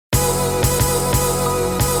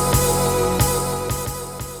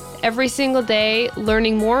every single day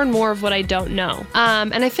learning more and more of what I don't know.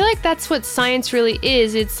 And I feel like that's what science really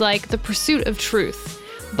is. It's like the pursuit of truth.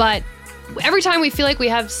 But every time we feel like we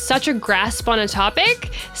have such a grasp on a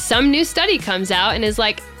topic, some new study comes out and is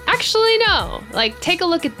like, actually, no. Like, take a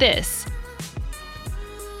look at this.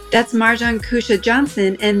 That's Marjan Kusha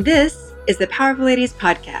Johnson, and this is the Powerful Ladies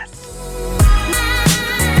Podcast.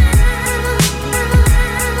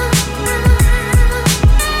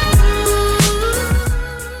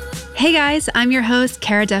 Hey guys, I'm your host,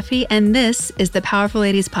 Kara Duffy, and this is the Powerful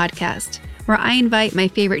Ladies Podcast, where I invite my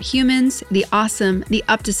favorite humans, the awesome, the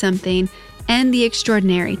up to something, and the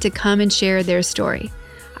extraordinary to come and share their story.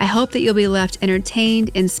 I hope that you'll be left entertained,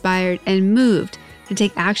 inspired, and moved to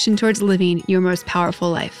take action towards living your most powerful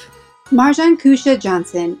life. Marjan Kusha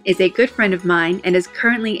Johnson is a good friend of mine and is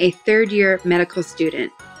currently a third-year medical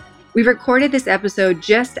student. We recorded this episode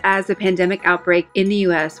just as the pandemic outbreak in the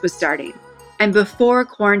US was starting, and before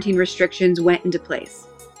quarantine restrictions went into place.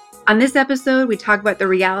 On this episode, we talk about the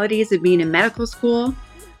realities of being in medical school,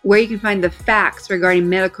 where you can find the facts regarding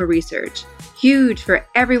medical research, huge for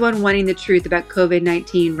everyone wanting the truth about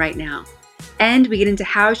COVID-19 right now. And we get into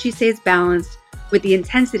how she stays balanced with the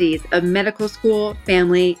intensities of medical school,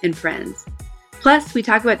 family, and friends. Plus, we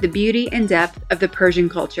talk about the beauty and depth of the Persian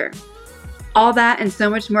culture. All that and so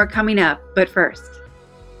much more coming up, but first.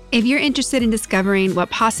 If you're interested in discovering what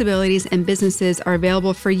possibilities and businesses are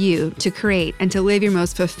available for you to create and to live your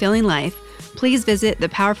most fulfilling life, please visit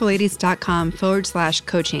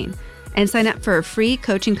thepowerfulladies.com/coaching and sign up for a free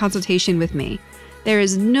coaching consultation with me. There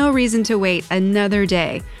is no reason to wait another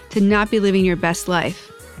day to not be living your best life,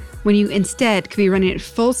 when you instead could be running at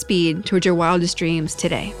full speed towards your wildest dreams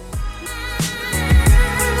today.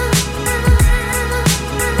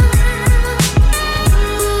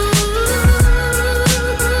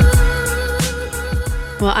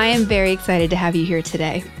 Well, I am very excited to have you here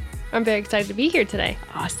today. I'm very excited to be here today.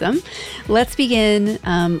 Awesome. Let's begin.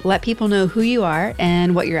 Let people know who you are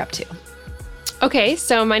and what you're up to. Okay,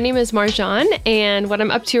 so my name is Marjan, and what I'm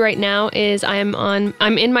up to right now is I'm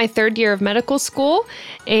in my third year of medical school,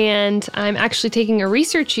 and I'm actually taking a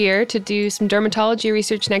research year to do some dermatology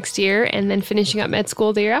research next year, and then finishing up med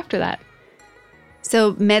school the year after that.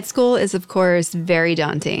 So med school is, of course, very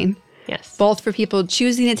daunting. Yes. Both for people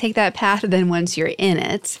choosing to take that path and then once you're in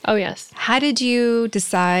it. Oh, yes. How did you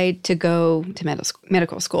decide to go to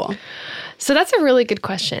medical school? So that's a really good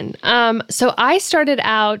question. So I started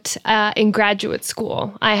out in graduate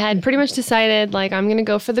school. I had pretty much decided, like, I'm going to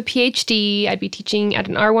go for the PhD. I'd be teaching at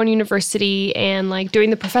an R1 university and, like, doing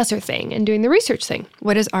the professor thing and doing the research thing.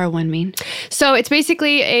 What does R1 mean? So it's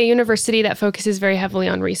basically a university that focuses very heavily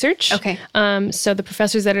on research. Okay. So the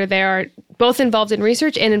professors that are there are both involved in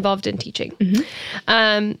research and involved in teaching. Mm-hmm.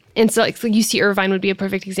 And so, like, UC Irvine would be a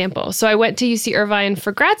perfect example. So I went to UC Irvine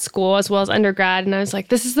for grad school as well as undergrad, and I was like,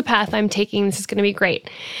 this is the path I'm taking. This is going to be great.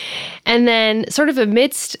 And then sort of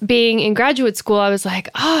amidst being in graduate school, I was like,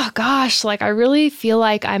 oh gosh, like, I really feel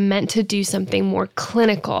like I'm meant to do something more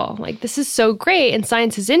clinical. Like, this is so great and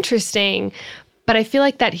science is interesting, but I feel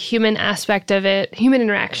like that human aspect of it, human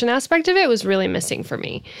interaction aspect of it was really missing for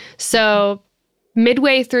me. So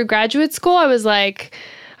midway through graduate school, I was like,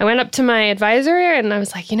 I went up to my advisor and I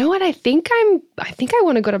was like, you know what? I think I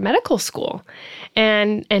want to go to medical school.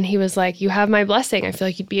 And he was like, you have my blessing. I feel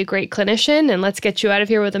like you'd be a great clinician, and let's get you out of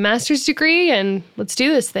here with a master's degree and let's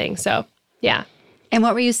do this thing. So, yeah. And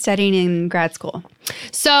what were you studying in grad school?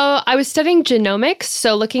 So I was studying genomics,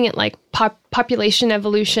 so looking at, like, population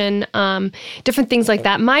evolution, different things like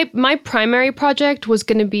that. My primary project was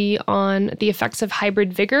going to be on the effects of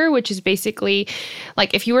hybrid vigor, which is basically,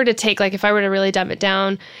 like, if you were to take, like, if I were to really dumb it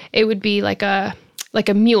down, it would be like a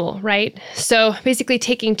mule, right? So basically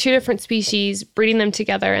taking two different species, breeding them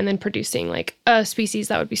together, and then producing, like, a species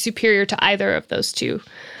that would be superior to either of those two.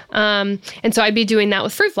 And so I'd be doing that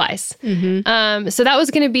with fruit flies. Mm-hmm. So that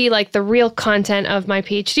was going to be, like, the real content of my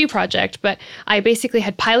PhD project. But I basically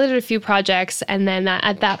had piloted a few projects, and then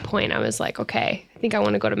at that point I was like, okay, I think I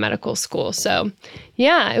want to go to medical school. So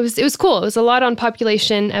yeah, it was cool. It was a lot on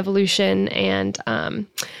population evolution and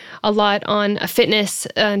a lot on fitness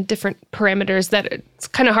and different parameters that it's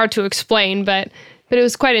kind of hard to explain, but it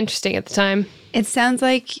was quite interesting at the time. It sounds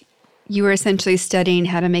like you were essentially studying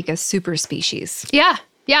how to make a super species. Yeah.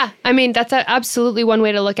 I mean, that's absolutely one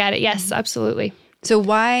way to look at it. Yes, absolutely. So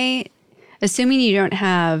why, assuming you don't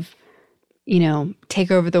have,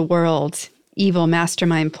 take over the world, evil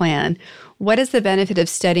mastermind plan, what is the benefit of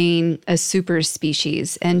studying a super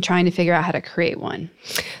species and trying to figure out how to create one?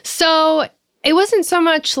 So it wasn't so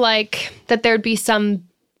much like that there'd be some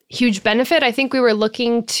huge benefit. I think we were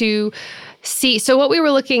looking to see. So what we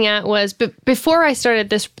were looking at was before I started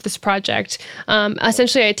this project,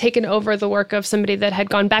 essentially I had taken over the work of somebody that had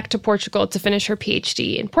gone back to Portugal to finish her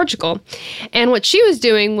PhD in Portugal. And what she was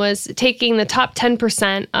doing was taking the top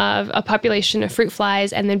 10% of a population of fruit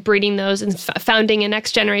flies and then breeding those and founding a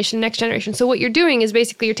next generation. So what you're doing is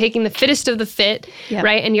basically you're taking the fittest of the fit,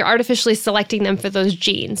 right? And you're artificially selecting them for those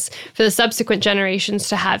genes, for the subsequent generations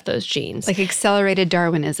to have those genes. Like accelerated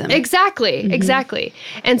Darwinism. Exactly.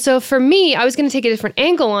 And so for me, I was going to take a different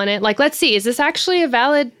angle on it. Like, let's see, is this actually a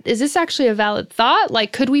valid thought?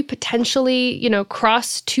 Like, could we potentially,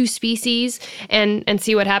 cross two species and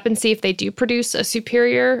see what happens, see if they do produce a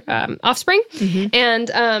superior offspring? And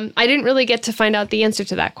I didn't really get to find out the answer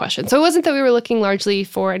to that question. So it wasn't that we were looking largely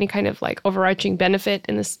for any kind of like overarching benefit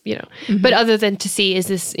in this, but other than to see, is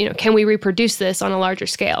this, can we reproduce this on a larger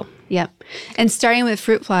scale? Yep. And starting with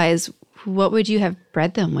fruit flies, what would you have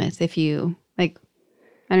bred them with if you, like,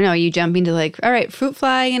 I don't know, you jumping to like, all right, fruit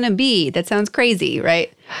fly and a bee. That sounds crazy,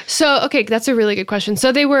 right? So, okay, that's a really good question.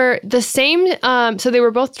 So they were the same, so they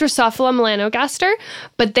were both Drosophila melanogaster,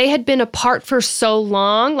 but they had been apart for so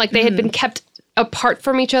long, like they had been kept apart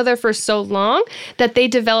from each other for so long that they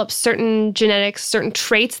developed certain genetics, certain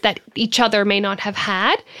traits that each other may not have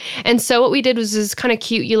had. And so what we did was kind of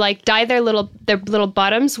cute. You like dye their little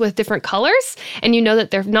bottoms with different colors, and you know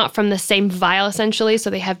that they're not from the same vial essentially. So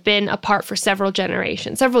they have been apart for several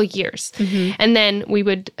generations, several years. And then we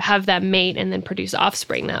would have them mate and then produce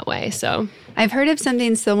offspring that way. So I've heard of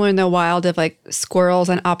something similar in the wild of like squirrels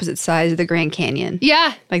on opposite sides of the Grand Canyon.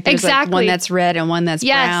 Yeah, like there's like one that's red and one that's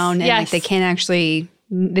brown, and like they can't actually,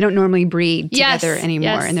 they don't normally breed together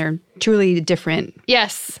anymore, and they're truly different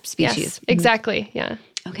species. Yes, exactly. Yeah.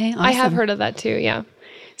 Okay, awesome. I have heard of that too. Yeah.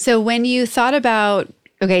 So when you thought about,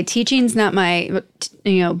 okay, teaching's not my,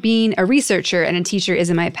 being a researcher and a teacher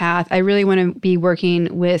isn't my path. I really want to be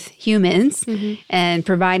working with humans and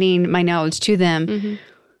providing my knowledge to them.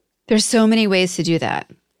 There's so many ways to do that.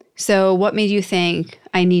 So what made you think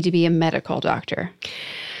I need to be a medical doctor?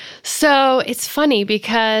 So it's funny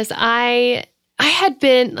because I had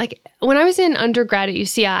been like, when I was in undergrad at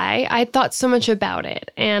UCI, I thought so much about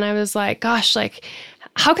it. And I was like, gosh, like,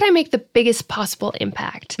 how can I make the biggest possible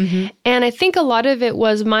impact? And I think a lot of it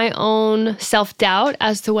was my own self-doubt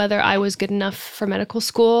as to whether I was good enough for medical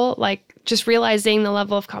school, like just realizing the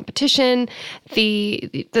level of competition,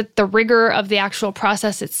 the rigor of the actual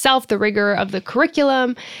process itself, the rigor of the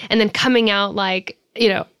curriculum, and then coming out like,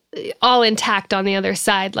 all intact on the other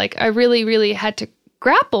side. Like I really, really had to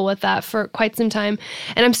grapple with that for quite some time.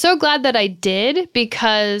 And I'm so glad that I did,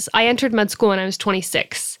 because I entered med school when I was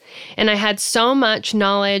 26 and I had so much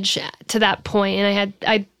knowledge to that point, and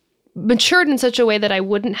I matured in such a way that I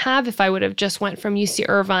wouldn't have if I would have just went from UC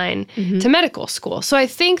Irvine to medical school. So I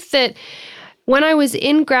think that when I was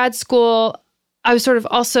in grad school, I was sort of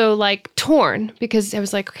also like torn, because I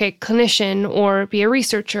was like, okay, clinician or be a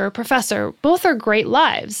researcher or professor, both are great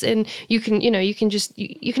lives. And you can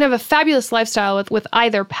have a fabulous lifestyle with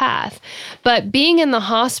either path. But being in the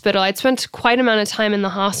hospital, I'd spent quite an amount of time in the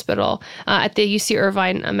hospital at the UC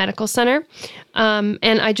Irvine Medical Center. And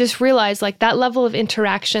I just realized like that level of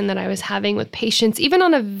interaction that I was having with patients, even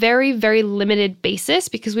on a very, very limited basis,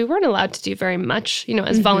 because we weren't allowed to do very much,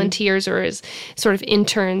 as volunteers or as sort of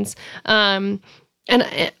interns. And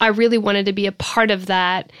I really wanted to be a part of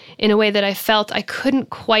that in a way that I felt I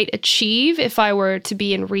couldn't quite achieve if I were to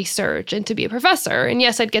be in research and to be a professor. And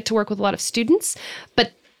yes, I'd get to work with a lot of students,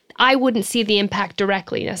 but I wouldn't see the impact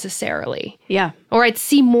directly necessarily. Yeah. Or I'd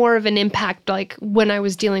see more of an impact like when I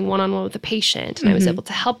was dealing one-on-one with a patient and I was able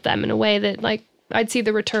to help them in a way that like I'd see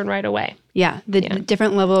the return right away. Yeah. The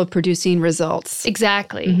different level of producing results.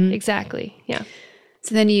 Exactly. Exactly. Yeah.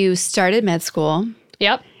 So then you started med school.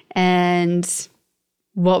 Yep. And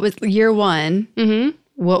what was year one?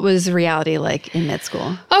 What was reality like in med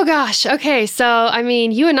school? Oh, gosh. Okay. So, I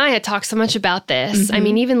mean, you and I had talked so much about this. I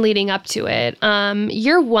mean, even leading up to it.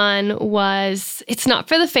 Year one it's not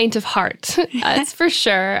for the faint of heart. That's for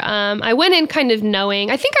sure. I went in kind of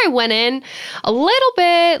knowing, I think I went in a little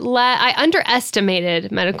bit, I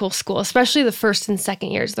underestimated medical school, especially the first and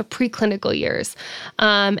second years, the preclinical years.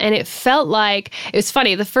 And it felt like, it was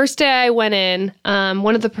funny. The first day I went in,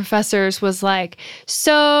 one of the professors was like,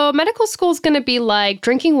 so medical school is going to be like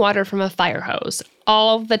drinking water from a fire hose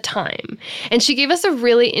all the time. And she gave us a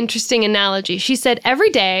really interesting analogy. She said, every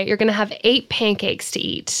day you're going to have 8 pancakes to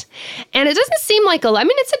eat. And it doesn't seem like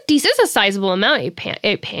it's a sizable amount,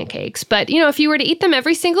 8 pancakes. But, if you were to eat them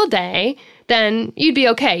every single day, then you'd be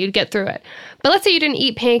okay. You'd get through it. But let's say you didn't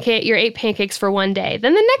eat you ate pancakes for one day.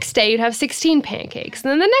 Then the next day you'd have 16 pancakes.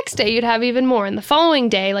 And then the next day you'd have even more. And the following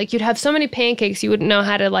day, like you'd have so many pancakes, you wouldn't know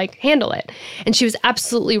how to like handle it. And she was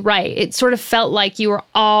absolutely right. It sort of felt like you were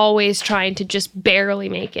always trying to just barely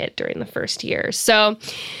make it during the first year. So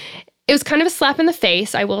it was kind of a slap in the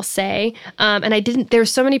face, I will say. And there were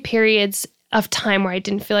so many periods of time where I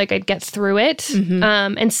didn't feel like I'd get through it.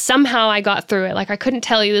 And somehow I got through it. Like I couldn't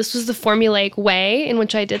tell you this was the formulaic way in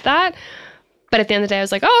which I did that. But at the end of the day, I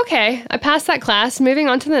was like, oh, okay, I passed that class, moving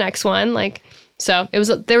on to the next one. Like, so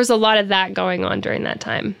there was a lot of that going on during that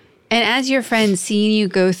time. And as your friend, seeing you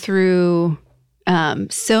go through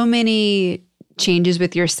so many changes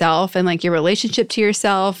with yourself and like your relationship to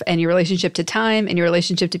yourself and your relationship to time and your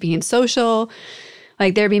relationship to being social,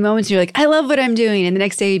 like there'd be moments you're like, I love what I'm doing. And the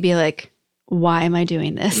next day you'd be like, why am I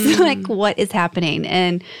doing this? Like, what is happening?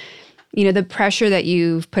 And you know, the pressure that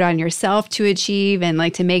you've put on yourself to achieve and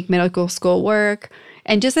like to make medical school work.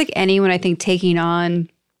 And just like anyone, I think taking on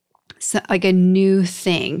like a new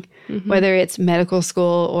thing, whether it's medical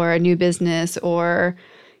school or a new business or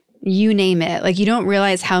you name it, like you don't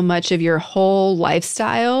realize how much of your whole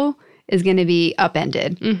lifestyle is going to be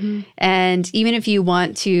upended. And even if you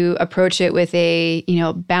want to approach it with a, you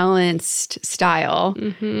know, balanced style,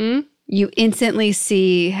 you instantly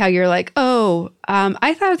see how you're like, oh,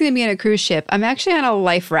 I thought I was going to be on a cruise ship. I'm actually on a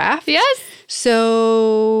life raft. Yes.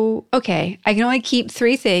 So, okay, I can only keep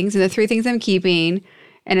 3 things. And the 3 things I'm keeping,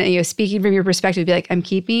 and you know, speaking from your perspective, be like, I'm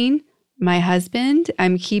keeping my husband,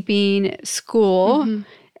 I'm keeping school,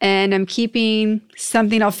 and I'm keeping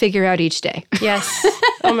something I'll figure out each day. Yes.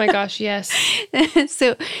 Oh my gosh, yes.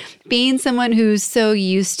 So being someone who's so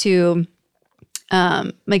used to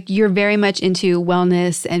like you're very much into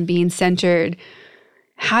wellness and being centered.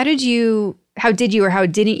 How didn't you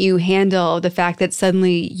handle the fact that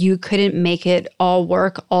suddenly you couldn't make it all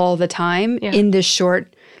work all the time in this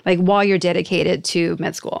short, like while you're dedicated to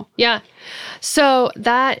med school? Yeah. So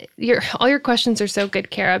all your questions are so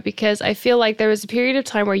good, Kara, because I feel like there was a period of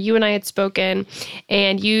time where you and I had spoken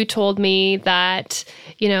and you told me that,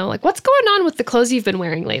 you know, like, what's going on with the clothes you've been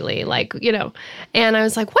wearing lately? Like, you know, and I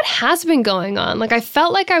was like, what has been going on? Like, I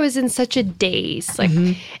felt like I was in such a daze, like,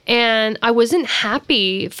 and I wasn't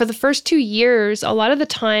happy for the first 2 years. A lot of the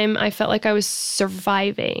time I felt like I was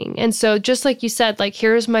surviving. And so just like you said, like,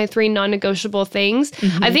 here's my 3 non-negotiable things.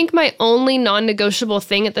 I think my only non-negotiable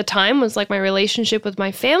thing at the time was like my relationship with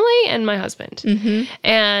my family and my husband.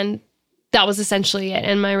 And that was essentially it.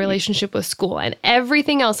 And my relationship with school and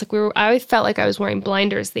everything else. Like I felt like I was wearing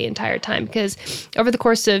blinders the entire time because over the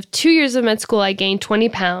course of 2 years of med school, I gained 20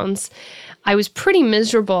 pounds. I was pretty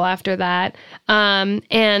miserable after that.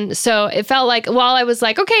 And so it felt like while I was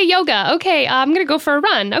like, okay, yoga, okay, I'm going to go for a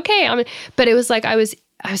run. Okay. But it was like I was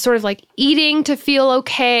sort of like eating to feel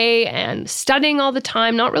okay and studying all the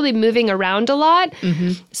time, not really moving around a lot.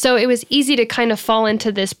 So it was easy to kind of fall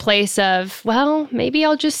into this place of, well, maybe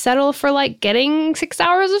I'll just settle for like getting 6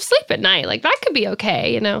 hours of sleep at night. Like that could be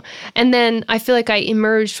okay, you know? And then I feel like I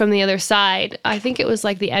emerged from the other side. I think it was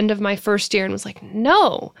like the end of my first year and was like,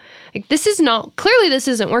 no, like this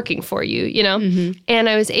isn't working for you, you know? And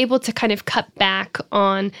I was able to kind of cut back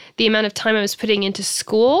on the amount of time I was putting into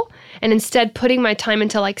school and instead putting my time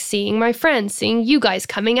into like seeing my friends, seeing you guys,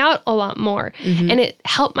 coming out a lot more. And it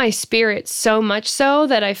helped my spirit so much so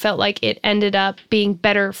that I felt like it ended up being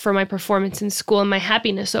better for my performance in school and my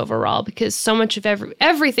happiness overall because so much of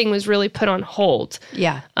everything was really put on hold.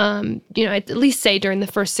 Yeah. You know, I'd at least say during the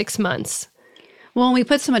first 6 months. Well, when we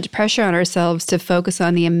put so much pressure on ourselves to focus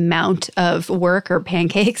on the amount of work or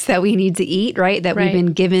pancakes that we need to eat, right, that we've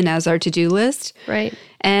been given as our to-do list. Right.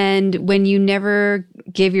 And when you never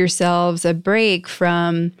give yourselves a break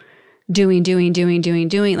from doing,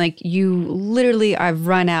 like you literally have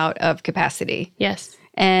run out of capacity. Yes.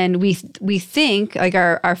 And we think, like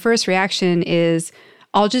our first reaction is,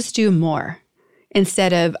 I'll just do more.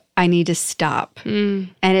 Instead of, I need to stop. And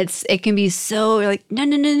it can be so like,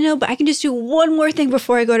 no, but I can just do one more thing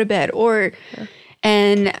before I go to bed.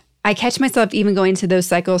 And I catch myself even going to those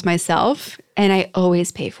cycles myself, and I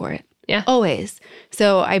always pay for it. Yeah. Always.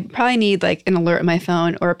 So I probably need like an alert on my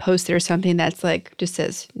phone or a post-it or something that's like, just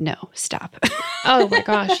says, no, stop. Oh my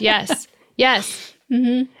gosh. Yes. Yes.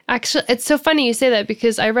 Actually, it's so funny you say that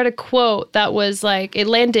because I read a quote that was like, it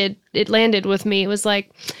landed with me. It was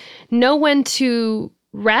like, know when to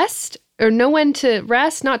rest or know when to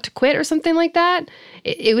rest, not to quit or something like that.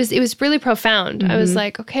 It was really profound. I was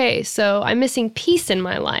like, okay, so I'm missing peace in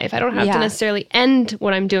my life. I don't have to necessarily end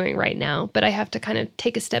what I'm doing right now, but I have to kind of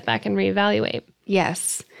take a step back and reevaluate.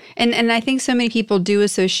 Yes. And I think so many people do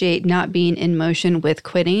associate not being in motion with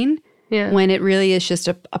quitting. when it really is just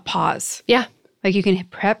a pause. Yeah. Like you can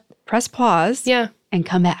press pause and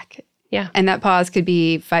come back. Yeah. And that pause could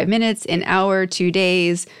be 5 minutes, an hour, 2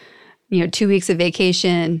 days, 2 weeks of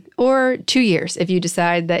vacation, or 2 years if you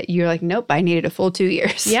decide that you're like, nope, I needed a full 2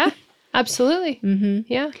 years. Yeah, absolutely.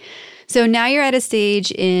 Yeah. So now you're at a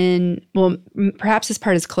stage perhaps this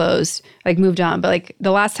part is closed, like moved on, but like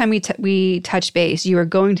the last time we touched base, you were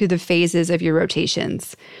going through the phases of your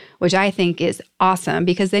rotations, which I think is awesome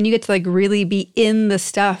because then you get to like really be in the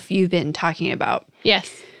stuff you've been talking about.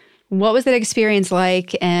 Yes. What was that experience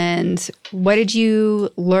like, and what did you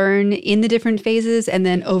learn in the different phases, and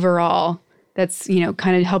then overall that's,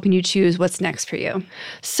 kind of helping you choose what's next for you?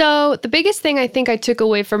 So the biggest thing I think I took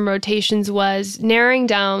away from rotations was narrowing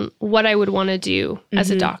down what I would want to do as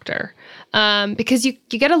a doctor. Because you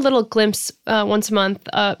get a little glimpse once a month,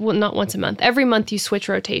 not once a month, every month you switch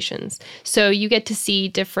rotations. So you get to see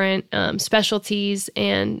different specialties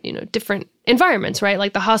and, different environments, right?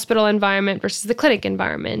 Like the hospital environment versus the clinic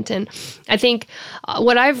environment. And I think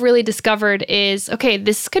what I've really discovered is, okay,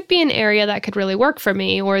 this could be an area that could really work for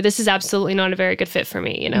me, or this is absolutely not a very good fit for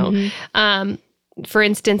me, For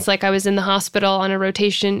instance, like I was in the hospital on a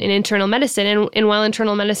rotation in internal medicine, and while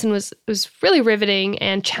internal medicine was really riveting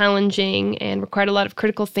and challenging and required a lot of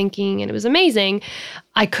critical thinking, and it was amazing,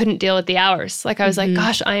 I couldn't deal with the hours. Like I was like,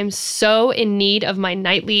 gosh, I am so in need of my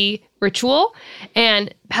nightly ritual,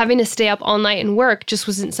 and having to stay up all night and work just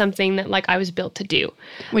wasn't something that like I was built to do.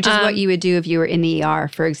 Which is what you would do if you were in the ER,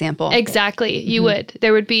 for example. Exactly. You would.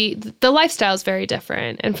 There would be, the lifestyle is very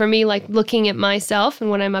different. And for me, like looking at myself and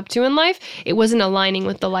what I'm up to in life, it wasn't aligning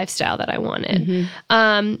with the lifestyle that I wanted.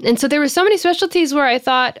 And so there were so many specialties where I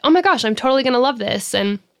thought, oh my gosh, I'm totally going to love this.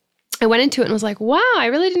 And I went into it and was like, wow, I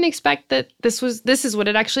really didn't expect that this is what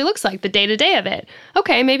it actually looks like, the day-to-day of it.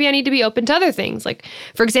 Okay, maybe I need to be open to other things. Like,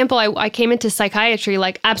 for example, I came into psychiatry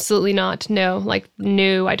like, absolutely not, no,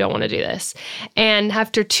 I don't want to do this. And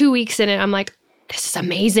after 2 weeks in it, I'm like, this is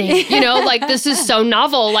amazing, like this is so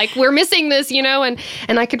novel, like we're missing this,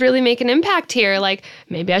 and I could really make an impact here. Like,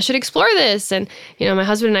 maybe I should explore this. And, my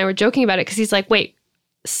husband and I were joking about it because he's like, wait,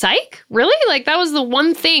 psych? Really? Like that was the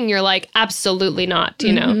one thing you're like, absolutely not,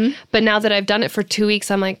 But now that I've done it for 2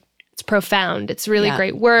 weeks, I'm like, it's profound. It's really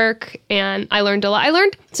great work. And I learned a lot. I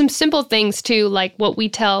learned some simple things too. Like what we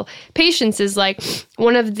tell patients is like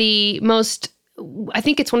I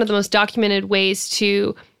think it's one of the most documented ways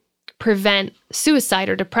to prevent suicide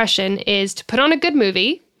or depression is to put on a good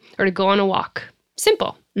movie or to go on a walk.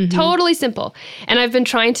 Simple. Totally simple. And I've been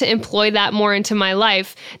trying to employ that more into my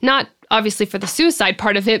life, not obviously for the suicide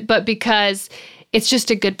part of it, but because it's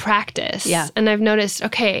just a good practice. Yeah. And I've noticed,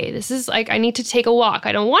 okay, this is like, I need to take a walk.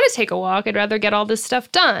 I don't want to take a walk. I'd rather get all this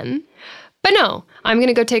stuff done. But no, I'm going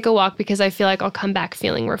to go take a walk because I feel like I'll come back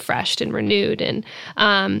feeling refreshed and renewed.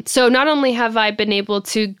 And so not only have I been able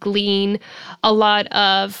to glean a lot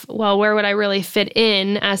of, well, where would I really fit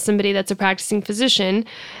in as somebody that's a practicing physician,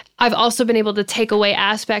 I've also been able to take away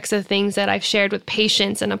aspects of things that I've shared with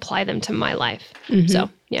patients and apply them to my life. So,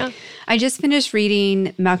 yeah. I just finished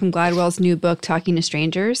reading Malcolm Gladwell's new book, Talking to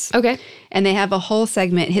Strangers. Okay. And they have a whole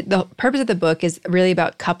segment. The purpose of the book is really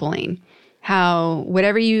about coupling. How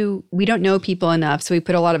we don't know people enough, so we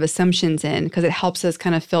put a lot of assumptions in because it helps us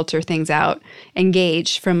kind of filter things out,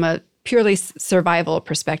 engage from a purely survival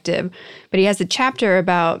perspective. But he has a chapter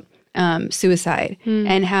about suicide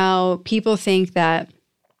and how people think that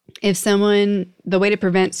if the way to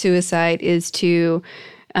prevent suicide is to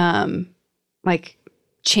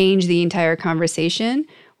change the entire conversation,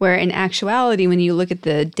 where in actuality, when you look at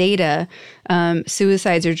the data,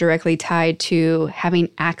 suicides are directly tied to having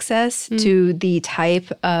access to the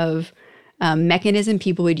type of mechanism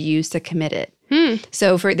people would use to commit it.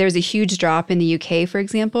 So there's a huge drop in the UK, for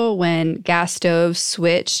example, when gas stoves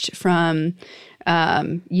switched from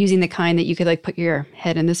using the kind that you could like put your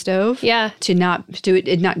head in the stove to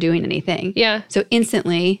not doing anything. Yeah. So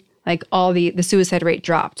instantly, like all the suicide rate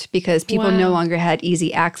dropped because people no longer had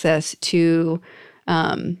easy access to,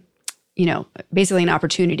 basically an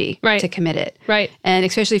opportunity to commit it. Right. And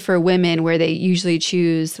especially for women where they usually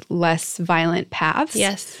choose less violent paths.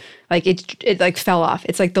 Yes. Like it like fell off.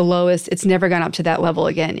 It's like the lowest. It's never gone up to that level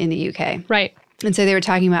again in the UK. Right. And so they were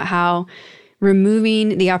talking about how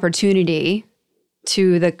removing the opportunity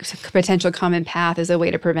to the potential common path is a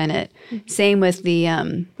way to prevent it. Same with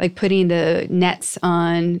the putting the nets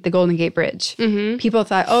on the Golden Gate Bridge. People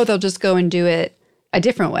thought, oh, they'll just go and do it a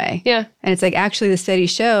different way. Yeah. And it's like actually the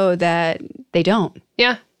studies show that they don't.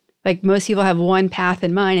 Yeah. Like most people have one path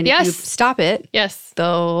in mind, and if you stop it,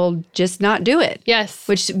 they'll just not do it. Yes.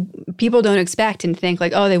 Which people don't expect and think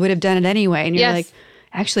like, oh, they would have done it anyway. And you're like,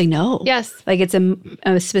 actually know. Yes. Like it's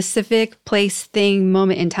a specific place, thing,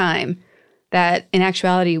 moment in time that in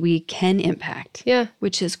actuality we can impact. Yeah.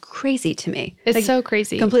 Which is crazy to me. It's like, so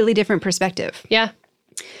crazy. Completely different perspective. Yeah.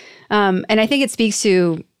 And I think it speaks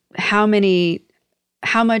to how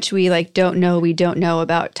much we like don't know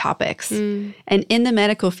about topics. And in the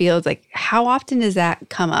medical field, like how often does that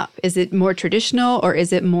come up? Is it more traditional, or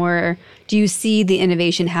is it more, do you see the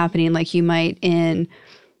innovation happening like you might in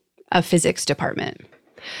a physics department?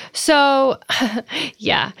 So,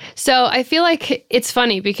 yeah. So I feel like it's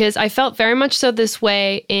funny because I felt very much so this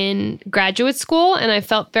way in graduate school, and I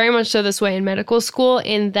felt very much so this way in medical school,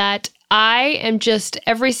 in that I am just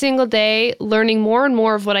every single day learning more and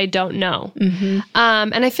more of what I don't know. And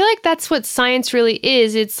I feel like that's what science really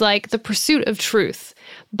is. It's like the pursuit of truth.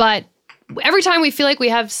 But every time we feel like we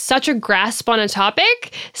have such a grasp on a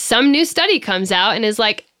topic, some new study comes out and is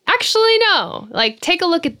like, actually, no, like take a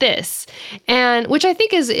look at this. And which I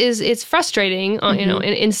think is it's frustrating, you know,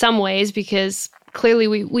 in some ways, because clearly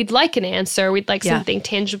we'd like an answer. We'd like something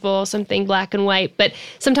tangible, something black and white, but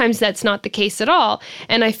sometimes that's not the case at all.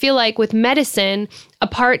 And I feel like with medicine, a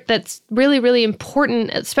part that's really, really important,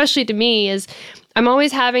 especially to me, is I'm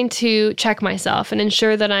always having to check myself and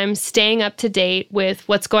ensure that I'm staying up to date with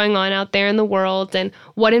what's going on out there in the world and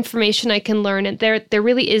what information I can learn. And there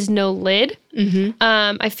really is no lid.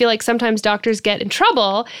 I feel like sometimes doctors get in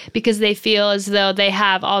trouble because they feel as though they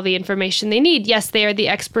have all the information they need. Yes, they are the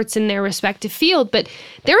experts in their respective field, but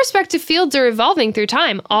their respective fields are evolving through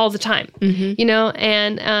time all the time. You know,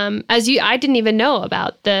 and I didn't even know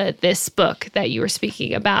about this book that you were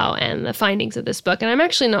speaking about and the findings of this book. And I'm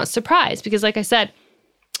actually not surprised because, like I said,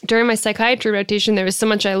 during my psychiatry rotation, there was so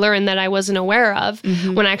much I learned that I wasn't aware of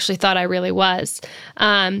when I actually thought I really was.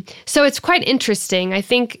 So it's quite interesting. I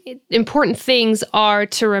think important things are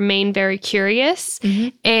to remain very curious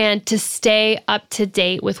and to stay up to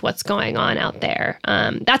date with what's going on out there.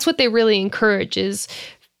 That's what they really encourage is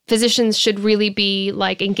physicians should really be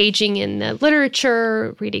like engaging in the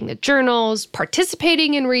literature, reading the journals,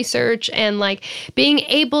 participating in research, and like being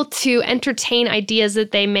able to entertain ideas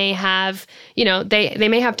that they may have, you know, they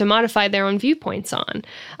may have to modify their own viewpoints on.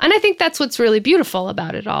 And I think that's what's really beautiful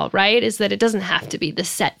about it all, right? Is that it doesn't have to be the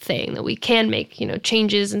set thing, that we can make, you know,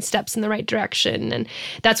 changes and steps in the right direction. And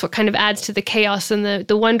that's what kind of adds to the chaos and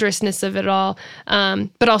the wondrousness of it all.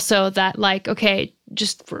 But also that like, okay,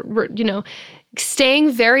 just, you know, staying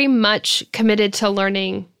very much committed to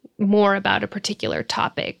learning more about a particular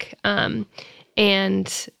topic, and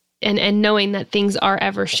knowing that things are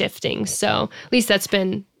ever shifting. So at least that's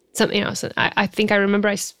been something, you know, so I think I remember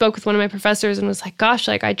I spoke with one of my professors and was like, gosh,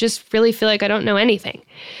 like, I just really feel like I don't know anything,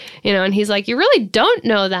 you know, and he's like, you really don't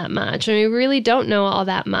know that much. I mean, you really don't know all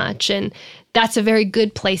that much. And that's a very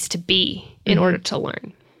good place to be in order to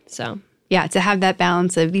learn. So yeah, to have that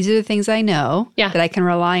balance of these are the things I know that I can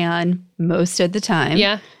rely on most of the time.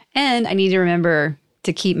 Yeah. And I need to remember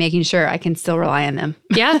to keep making sure I can still rely on them.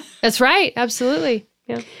 Yeah, that's right. Absolutely.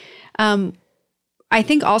 Yeah. I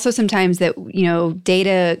think also sometimes that, you know,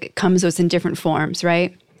 data comes to us in different forms,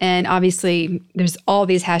 right? And obviously there's all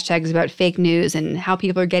these hashtags about fake news and how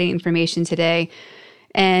people are getting information today.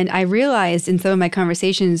 And I realized in some of my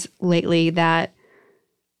conversations lately that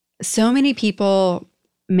so many people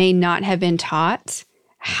may not have been taught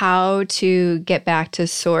how to get back to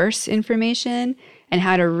source information and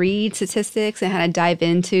how to read statistics and how to dive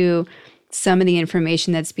into some of the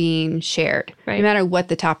information that's being shared, no matter what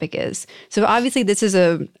the topic is. So obviously this is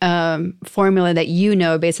a formula that you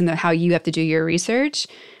know based on how you have to do your research.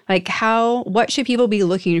 Like what should people be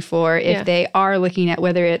looking for if they are looking at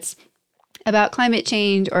whether it's about climate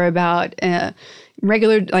change or about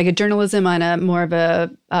regular, like a journalism on a more of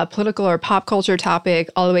a political or pop culture topic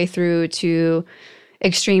all the way through to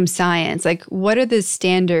extreme science? Like, what are the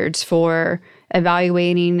standards for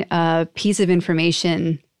evaluating a piece of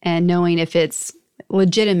information and knowing if it's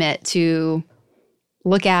legitimate to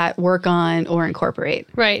look at, work on, or incorporate?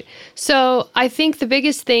 Right. So I think the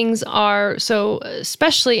biggest things are, so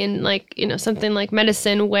especially in like, you know, something like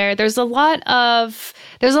medicine where there's a lot of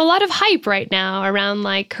hype right now around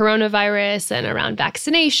like coronavirus and around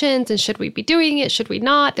vaccinations and should we be doing it? Should we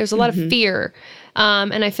not? There's a lot of fear.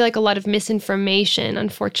 And I feel like a lot of misinformation,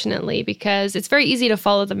 unfortunately, because it's very easy to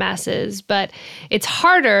follow the masses, but it's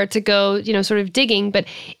harder to go, you know, sort of digging. But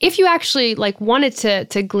if you actually like wanted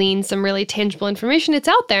to glean some really tangible information, it's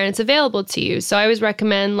out there and it's available to you. So I always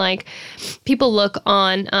recommend like people look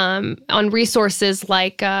on resources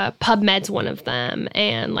like PubMed's one of them,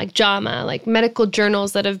 and like JAMA, like medical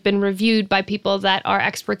journals that have been reviewed by people that are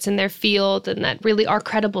experts in their field and that really are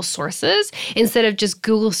credible sources, instead of just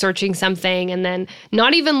Google searching something and then and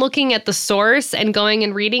not even looking at the source and going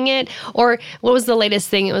and reading it. Or what was the latest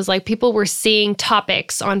thing? It was like people were seeing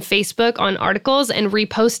topics on Facebook on articles and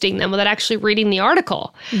reposting them without actually reading the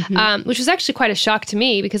article, which was actually quite a shock to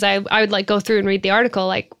me, because I would like go through and read the article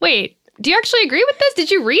like, wait, do you actually agree with this?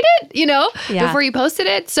 Did you read it, before you posted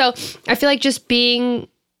it? So I feel like just being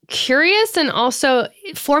curious and also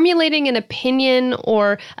formulating an opinion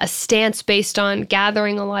or a stance based on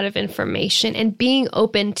gathering a lot of information and being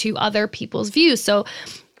open to other people's views. So,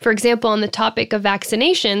 for example, on the topic of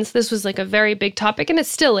vaccinations, this was like a very big topic, and it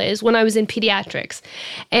still is, when I was in pediatrics.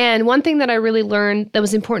 And one thing that I really learned that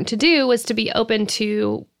was important to do was to be open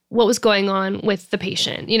to what was going on with the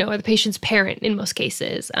patient, or the patient's parent in most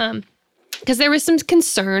cases. Because there was some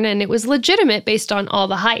concern, and it was legitimate based on all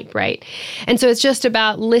the hype, right? And so it's just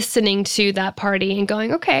about listening to that party and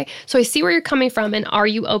going, okay, so I see where you're coming from, and are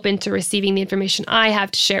you open to receiving the information I have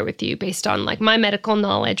to share with you based on like my medical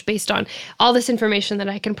knowledge, based on all this information that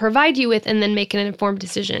I can provide you with, and then make an informed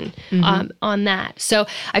decision on that. So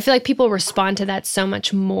I feel like people respond to that so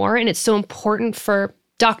much more, and it's so important for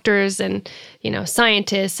doctors and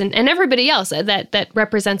scientists and everybody else that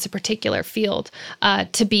represents a particular field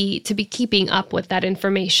to be keeping up with that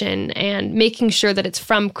information and making sure that it's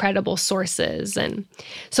from credible sources. And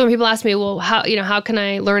so when people ask me, well, how can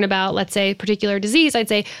I learn about, let's say, a particular disease, I'd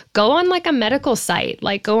say go on like a medical site,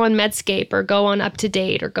 like go on Medscape or go on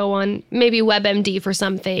UpToDate or go on maybe WebMD for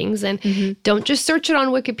some things, and don't just search it on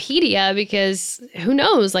Wikipedia, because who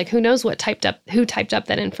knows who typed up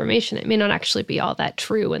that information. It may not actually be all that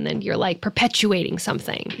true, and then you're like perpetuating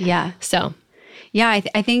something. Yeah. So, yeah,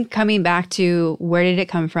 I think coming back to where did it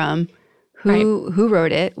come from? Who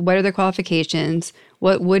wrote it? What are their qualifications?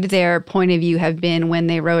 What would their point of view have been when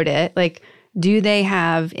they wrote it? Like, do they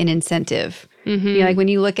have an incentive? Like when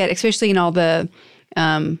you look at, especially in all the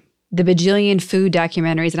bajillion food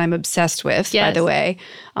documentaries that I'm obsessed with, by the way,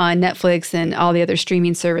 on Netflix and all the other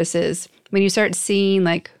streaming services, when you start seeing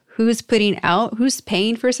like who's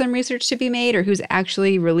paying for some research to be made, or who's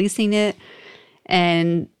actually releasing it.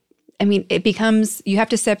 And I mean, it becomes, you have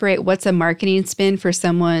to separate what's a marketing spin for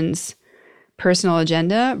someone's personal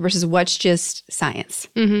agenda versus what's just science.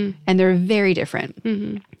 And they're very different.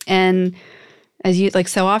 And as you like,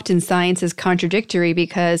 so often science is contradictory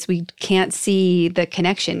because we can't see the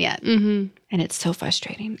connection yet. And it's so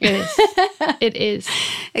frustrating. It is. It is.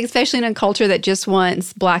 Especially in a culture that just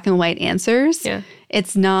wants black and white answers. Yeah.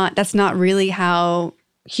 That's not really how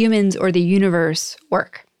humans or the universe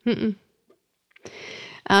work.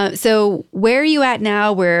 So where are you at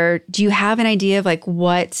now? Do you have an idea of like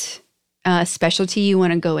what specialty you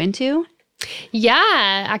want to go into?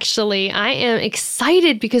 Yeah, actually, I am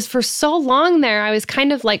excited because for so long there, I was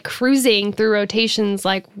kind of like cruising through rotations,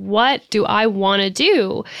 like, what do I want to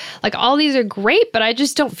do? Like, all these are great, but I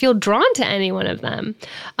just don't feel drawn to any one of them.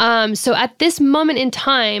 So at this moment in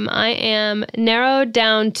time, I am narrowed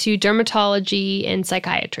down to dermatology and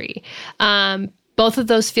psychiatry. Both of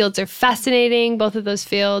those fields are fascinating. Both of those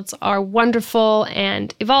fields are wonderful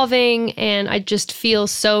and evolving, and I just feel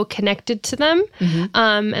so connected to them.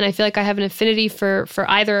 And I feel like I have an affinity for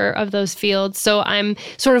either of those fields. So I'm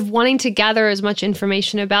sort of wanting to gather as much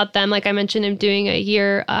information about them. Like I mentioned, I'm doing a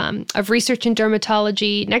year of research in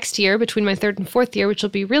dermatology next year between my third and fourth year, which will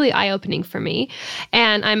be really eye-opening for me.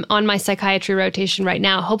 And I'm on my psychiatry rotation right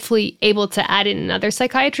now, hopefully able to add in another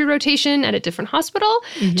psychiatry rotation at a different hospital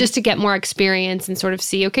just to get more experience and sort of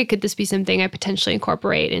see, okay, could this be something I potentially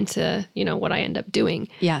incorporate into, what I end up doing?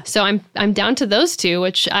 Yeah. So I'm down to those two,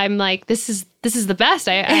 which I'm like, this is the best.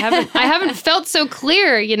 I haven't felt so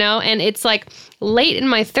clear, and it's like late in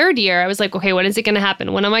my third year, I was like, okay, when is it going to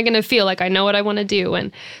happen? When am I going to feel like I know what I want to do?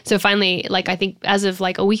 And so finally, like, I think as of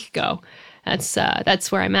like a week ago,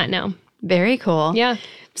 that's where I'm at now. Very cool. Yeah.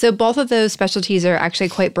 So both of those specialties are actually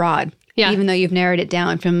quite broad. Yeah. Even though you've narrowed it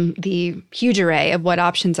down from the huge array of what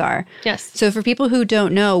options are. Yes. So for people who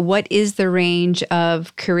don't know, what is the range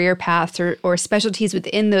of career paths or specialties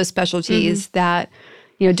within those specialties that,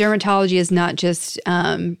 dermatology is not just,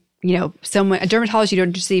 a dermatology you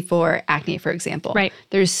don't just see for acne, for example. Right.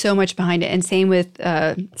 There's so much behind it. And same with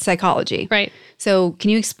psychology. Right. So can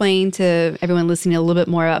you explain to everyone listening a little bit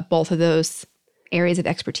more about both of those areas of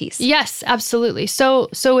expertise? Yes, absolutely. So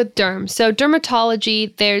with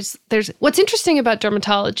dermatology, there's what's interesting about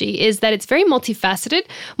dermatology is that it's very multifaceted,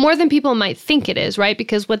 more than people might think it is, right?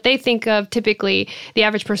 Because what they think of typically, the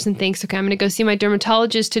average person thinks, okay, I'm going to go see my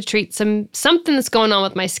dermatologist to treat something that's going on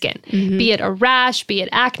with my skin, be it a rash, be it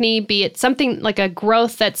acne, be it something like a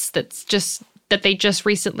growth that's just that they just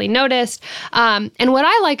recently noticed. And what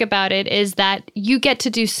I like about it is that you get to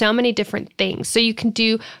do so many different things. So you can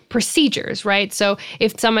do procedures, right? So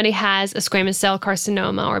if somebody has a squamous cell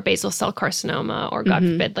carcinoma or basal cell carcinoma, or God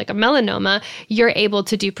forbid, like a melanoma, you're able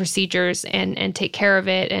to do procedures and take care of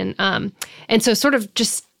it. And so sort of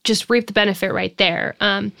just reap the benefit right there.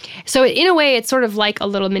 So in a way, it's sort of like a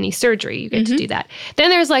little mini surgery. You get to do that. Then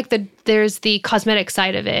there's the cosmetic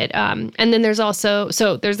side of it. And then there's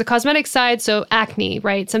there's the cosmetic side. So acne,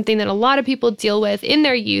 right? Something that a lot of people deal with in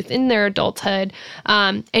their youth, in their adulthood.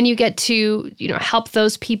 And you get to, help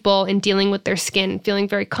those people in dealing with their skin, feeling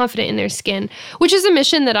very confident in their skin, which is a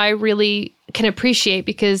mission that I really can appreciate,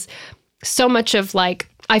 because so much of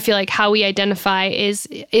I feel like how we identify is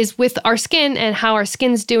with our skin and how our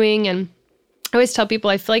skin's doing. And I always tell people,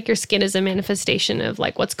 I feel like your skin is a manifestation of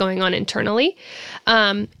what's going on internally.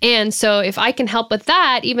 And so if I can help with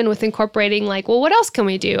that, even with incorporating what else can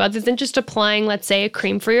we do other than just applying, let's say, a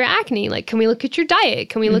cream for your acne? Can we look at your diet?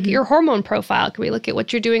 Can we look at your hormone profile? Can we look at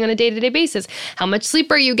what you're doing on a day-to-day basis? How much sleep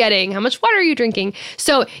are you getting? How much water are you drinking?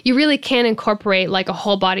 So you really can incorporate a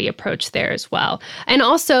whole body approach there as well. And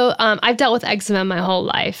also, I've dealt with eczema my whole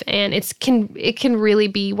life, and it can really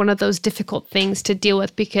be one of those difficult things to deal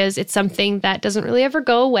with, because it's something that doesn't really ever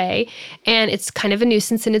go away, and it's kind of a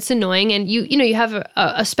nuisance and it's annoying. And you have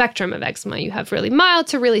a spectrum of eczema. You have really mild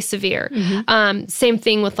to really severe. Same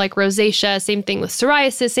thing with rosacea, same thing with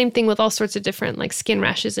psoriasis, same thing with all sorts of different skin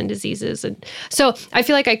rashes and diseases. And so I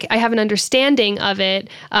feel like I have an understanding of it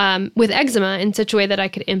with eczema in such a way that I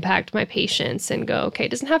could impact my patients and go, okay, it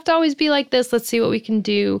doesn't have to always be like this. Let's see what we can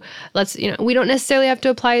do. We don't necessarily have to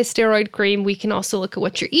apply a steroid cream. We can also look at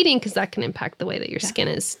what you're eating, because that can impact the way that your skin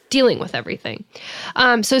is dealing with everything.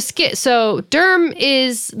 So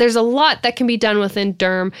derm there's a lot that can be done within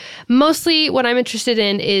derm. Mostly what I'm interested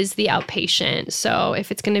in is the outpatient. So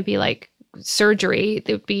if it's going to be surgery,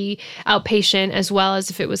 it would be outpatient, as well as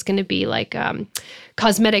if it was going to be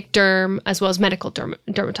cosmetic derm, as well as medical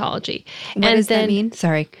dermatology. What does that mean?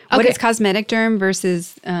 Sorry. Okay. What is cosmetic derm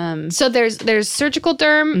versus... So there's surgical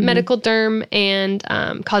derm, medical derm, and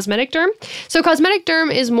cosmetic derm. So cosmetic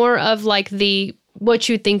derm is more of what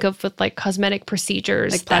you think of with cosmetic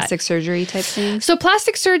procedures. Plastic surgery type things? So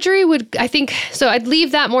plastic surgery I'd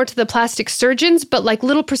leave that more to the plastic surgeons, but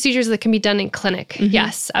little procedures that can be done in clinic.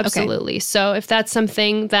 Yes, absolutely. Okay. So if that's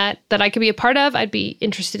something that I could be a part of, I'd be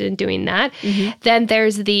interested in doing that. Then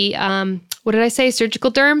there's the, what did I say?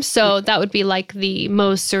 Surgical derm. So that would be the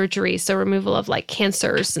Mohs surgery. So removal of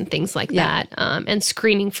cancers and things like that. And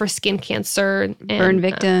screening for skin cancer. And, burn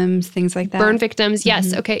victims, things like that. Burn victims.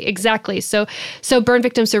 Yes. Okay. Exactly. So burn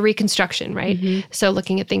victims are reconstruction, right? So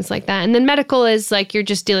looking at things like that. And then medical is you're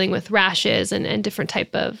just dealing with rashes and different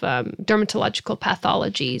type of dermatological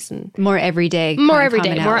pathologies. And more everyday. More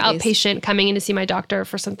outpatient, coming in to see my doctor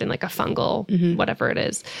for something like a fungal, whatever it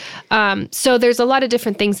is. So there's a lot of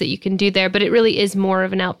different things that you can do there, but it really is more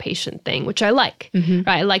of an outpatient thing, which I like. Right?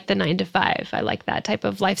 I like the 9 to 5. I like that type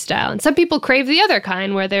of lifestyle. And some people crave the other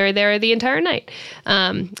kind where they're there the entire night.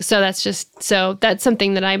 So that's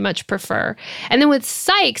something that I much prefer. And then with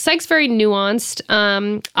psych's very nuanced.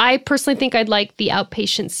 I personally think I'd like the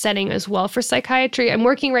outpatient setting as well for psychiatry. I'm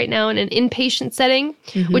working right now in an inpatient setting,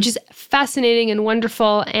 which is fascinating and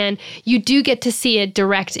wonderful. And you do get to see a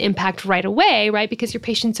direct impact right away, right? Because your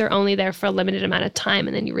patients are only there for a limited amount of time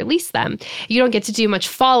and then you release them. You don't get to do much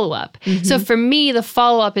follow-up. So for me, the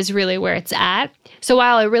follow-up is really where it's at. So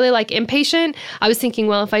while I really like inpatient, I was thinking,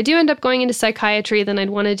 well, if I do end up going into psychiatry, then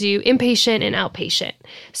I'd want to do inpatient and outpatient.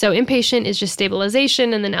 So inpatient is just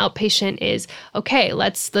stabilization, and then outpatient is, okay,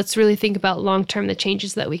 let's really think about long-term the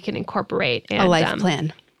changes that we can incorporate. And, a life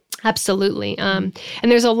plan. Absolutely. And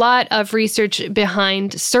there's a lot of research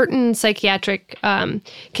behind certain psychiatric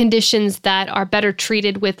conditions that are better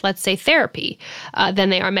treated with, let's say, therapy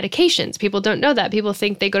than they are medications. People don't know that. People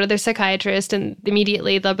think they go to their psychiatrist and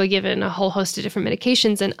immediately they'll be given a whole host of different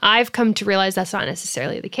medications. And I've come to realize that's not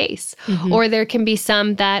necessarily the case. Or there can be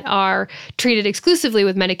some that are treated exclusively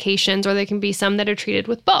with medications, or there can be some that are treated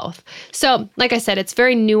with both. So, like I said, it's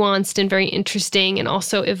very nuanced and very interesting and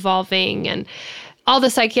also evolving. And all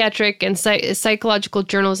the psychiatric and psychological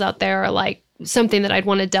journals out there are something that I'd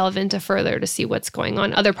want to delve into further to see what's going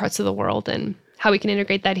on in other parts of the world and how we can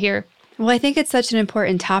integrate that here. Well, I think it's such an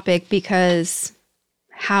important topic because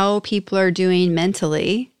how people are doing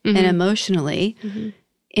mentally and emotionally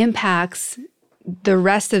impacts the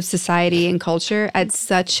rest of society and culture at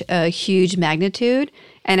such a huge magnitude.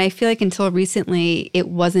 And I feel like until recently, it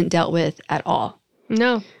wasn't dealt with at all.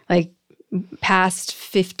 No. Past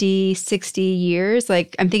 50, 60 years, I'm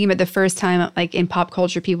thinking about the first time, in pop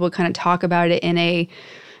culture, people would kind of talk about it in a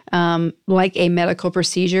like a medical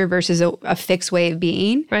procedure versus a fixed way of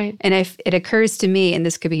being. Right. And it occurs to me, and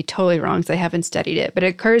this could be totally wrong because I haven't studied it, but it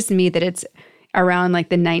occurs to me that it's around like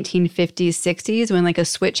the 1950s, 60s when like a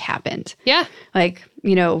switch happened. Yeah. Like,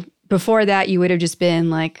 before that, you would have just been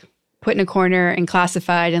like put in a corner and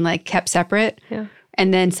classified and like kept separate. Yeah.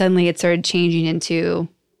 And then suddenly it started changing into,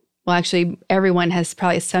 well, actually, everyone has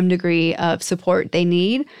probably some degree of support they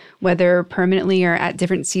need, whether permanently or at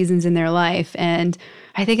different seasons in their life. And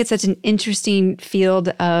I think it's such an interesting field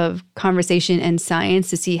of conversation and science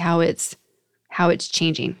to see how it's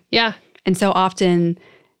changing. Yeah. And so often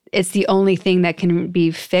it's the only thing that can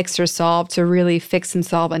be fixed or solved to really fix and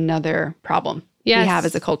solve another problem we have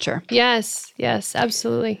as a culture. Yes. Yes,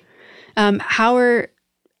 absolutely.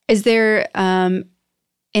 Is there an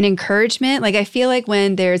encouragement? Like, I feel like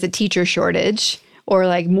when there's a teacher shortage or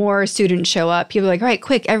like more students show up, people are like, all right,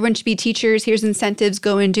 quick, everyone should be teachers. Here's incentives,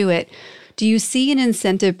 go and do it. Do you see an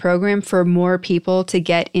incentive program for more people to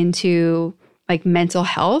get into like mental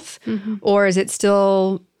health? Mm-hmm. Or is it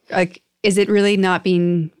still like, is it really not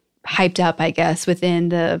being hyped up, I guess, within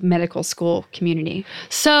the medical school community?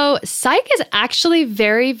 So psych is actually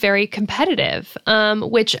very, very competitive,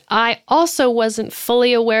 which I also wasn't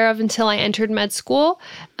fully aware of until I entered med school.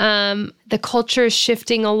 The culture is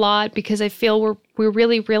shifting a lot because I feel we're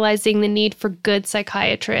really realizing the need for good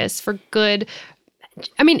psychiatrists,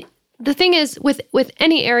 the thing is, with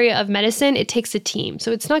any area of medicine, it takes a team.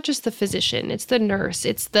 So it's not just the physician, it's the nurse,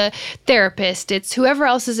 it's the therapist, it's whoever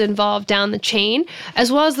else is involved down the chain,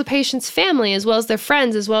 as well as the patient's family, as well as their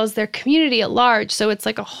friends, as well as their community at large. So it's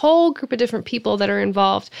like a whole group of different people that are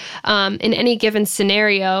involved in any given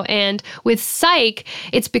scenario. And with psych,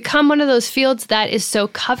 it's become one of those fields that is so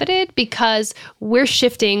coveted because we're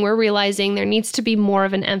shifting, we're realizing there needs to be more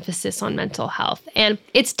of an emphasis on mental health. And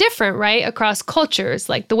it's different, right, across cultures.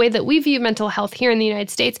 Like the way that we view mental health here in the United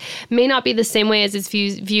States may not be the same way as it's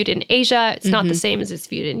viewed in Asia. It's not the same as it's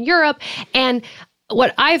viewed in Europe. And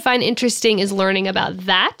what I find interesting is learning about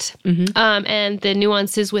that and the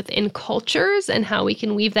nuances within cultures and how we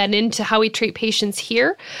can weave that into how we treat patients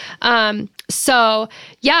here. So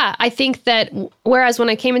yeah, I think that whereas when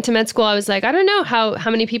I came into med school, I was like, I don't know how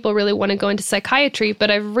many people really want to go into psychiatry,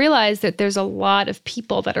 but I've realized that there's a lot of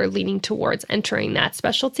people that are leaning towards entering that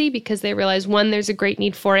specialty because they realize, one, there's a great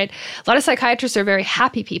need for it. A lot of psychiatrists are very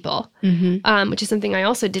happy people, which is something I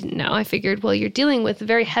also didn't know. I figured, well, you're dealing with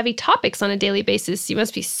very heavy topics on a daily basis. You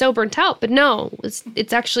must be so burnt out. But no,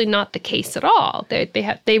 it's actually not the case at all.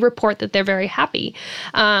 They report that they're very happy.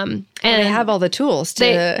 And they have all the tools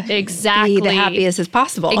to be the happiest as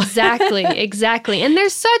possible. Exactly. And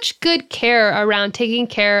there's such good care around taking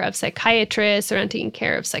care of psychiatrists, around taking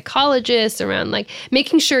care of psychologists, around like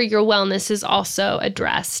making sure your wellness is also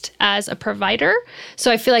addressed as a provider.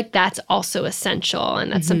 So I feel like that's also essential.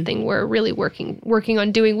 And that's something we're really working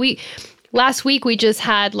on doing. Last week, we just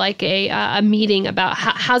had like a meeting about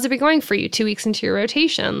how's it been going for you 2 weeks into your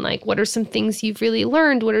rotation? Like, what are some things you've really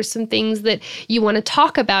learned? What are some things that you want to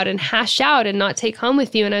talk about and hash out and not take home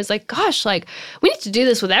with you? And I was like, gosh, like we need to do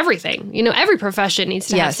this with everything. Every profession needs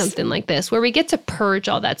to have something like this where we get to purge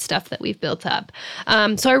all that stuff that we've built up.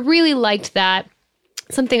 So I really liked that.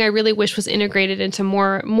 Something I really wish was integrated into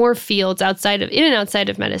more fields in and outside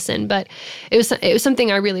of medicine, but it was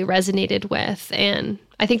something I really resonated with, and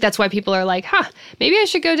I think that's why people are like, maybe I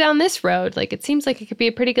should go down this road. Like it seems like it could be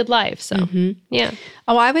a pretty good life. So yeah.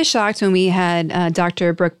 Oh, I was shocked when we had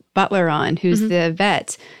Dr. Brooke Butler on, who's the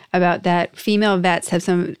vet, about that female vets have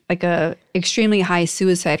a extremely high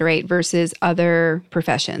suicide rate versus other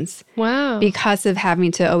professions. Wow. Because of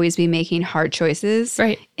having to always be making hard choices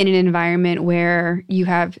in an environment where you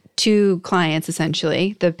have two clients,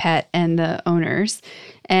 essentially, the pet and the owners,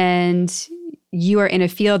 and you are in a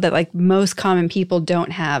field that like most common people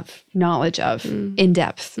don't have knowledge of in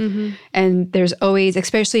depth. And there's always,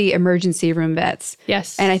 especially emergency room vets.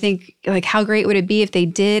 Yes. And I think like how great would it be if they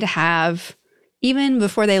did have, even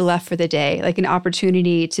before they left for the day, like an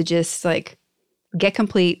opportunity to just like get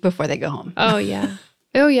complete before they go home. Oh yeah.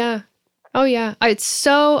 It's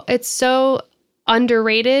so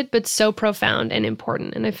underrated, but so profound and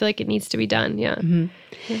important. And I feel like it needs to be done. Yeah.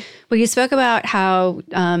 Well, you spoke about how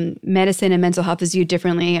medicine and mental health is viewed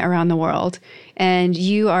differently around the world. And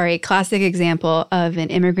you are a classic example of an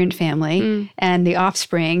immigrant family and the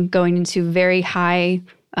offspring going into very high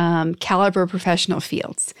caliber professional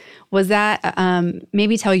fields. Was that,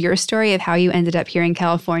 maybe tell your story of how you ended up here in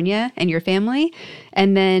California and your family?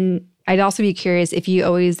 And then I'd also be curious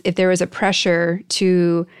if there was a pressure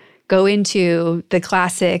to go into the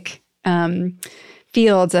classic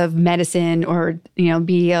fields of medicine or,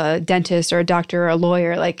 be a dentist or a doctor or a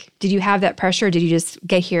lawyer? Like, did you have that pressure? Or did you just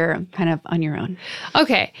get here kind of on your own?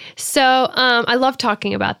 Okay. So I love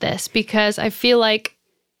talking about this because I feel like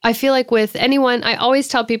with anyone, I always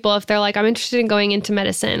tell people if they're like, I'm interested in going into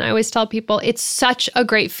medicine, I always tell people it's such a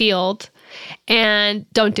great field and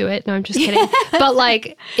don't do it. No, I'm just kidding. But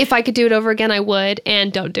like, if I could do it over again, I would,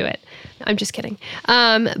 and don't do it. I'm just kidding.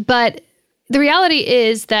 But the reality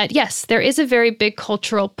is that, yes, there is a very big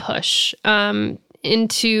cultural push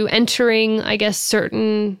into entering, I guess,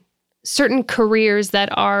 certain careers that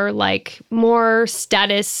are like more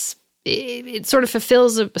status. It sort of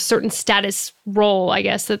fulfills a certain status role, I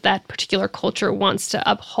guess, that particular culture wants to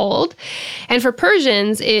uphold. And for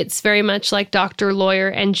Persians, it's very much like doctor, lawyer,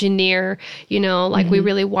 engineer, like we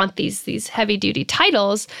really want these heavy duty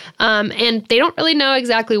titles. And they don't really know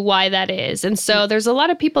exactly why that is. And so there's a lot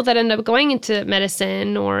of people that end up going into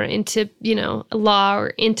medicine or into, law or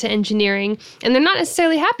into engineering, and they're not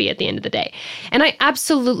necessarily happy at the end of the day. And I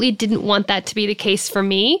absolutely didn't want that to be the case for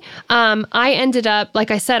me. I ended up, like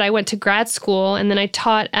I said, I went to grad school, and then I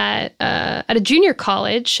taught at a junior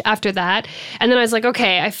college after that. And then I was like,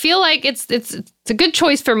 okay, I feel like it's a good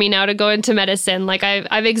choice for me now to go into medicine. Like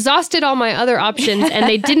I've exhausted all my other options, and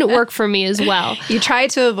they didn't work for me as well. You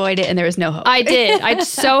tried to avoid it, and there was no hope. I did. I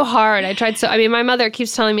so hard. I tried so. I mean, my mother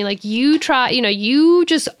keeps telling me like, you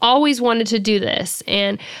just always wanted to do this,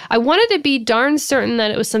 and I wanted to be darn certain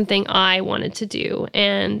that it was something I wanted to do.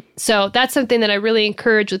 And so that's something that I really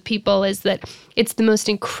encourage with people, is that it's the most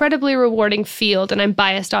incredibly rewarding field. And I'm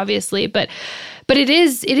biased, obviously, but it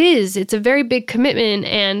is. It's a very big commitment,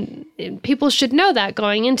 and people should know that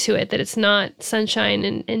going into it, that it's not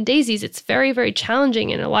sunshine and daisies. It's very, very challenging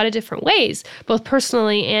in a lot of different ways, both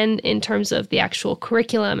personally and in terms of the actual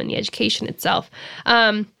curriculum and the education itself.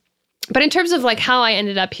 But in terms of like how I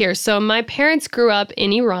ended up here, so my parents grew up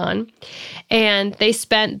in Iran, and they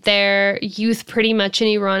spent their youth pretty much in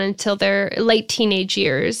Iran until their late teenage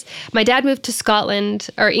years. My dad moved to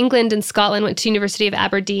England and Scotland, went to University of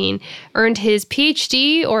Aberdeen, earned his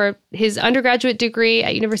PhD or his undergraduate degree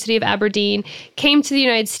at University of Aberdeen, came to the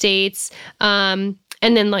United States,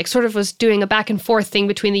 and then like sort of was doing a back and forth thing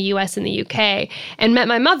between the US and the UK, and met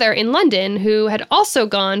my mother in London, who had also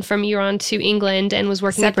gone from Iran to England and was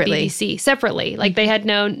working separately. at the BBC separately. Like they had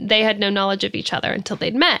no knowledge of each other until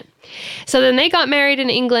they'd met. So then they got married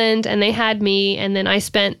in England, and they had me, and then I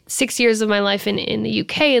spent 6 years of my life in the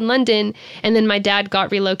UK in London, and then my dad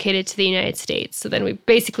got relocated to the United States. So then we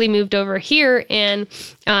basically moved over here, and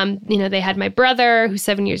they had my brother, who's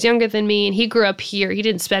 7 years younger than me, and he grew up here. He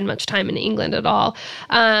didn't spend much time in England at all.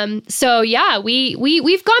 So yeah,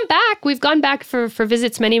 we've gone back. We've gone back for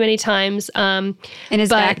visits many, many times. And is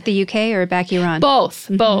back the UK or back Iran?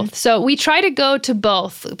 Both. So we try to go to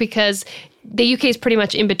both, because the UK is pretty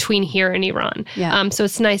much in between here and Iran. Yeah. So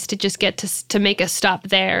it's nice to just get to make a stop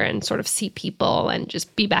there and sort of see people and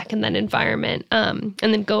just be back in that environment, and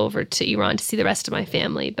then go over to Iran to see the rest of my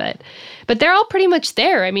family. But they're all pretty much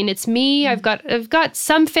there. I mean, it's me. I've got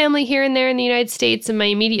some family here and there in the United States, and my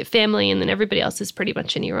immediate family, and then everybody else is pretty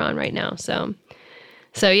much in Iran right now. So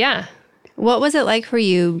yeah. What was it like for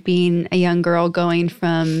you being a young girl going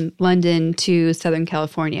from London to Southern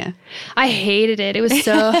California? I hated it. It was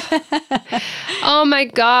so, oh my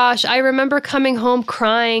gosh. I remember coming home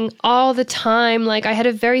crying all the time. Like I had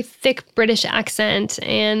a very thick British accent,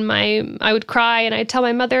 and I would cry, and I'd tell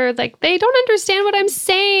my mother, like, they don't understand what I'm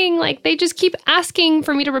saying. Like they just keep asking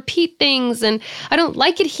for me to repeat things, and I don't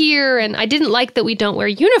like it here. And I didn't like that we don't wear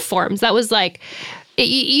uniforms. That was like,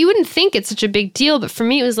 you wouldn't think it's such a big deal, but for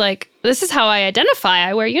me, it was like, this is how I identify.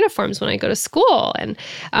 I wear uniforms when I go to school. And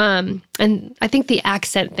I think the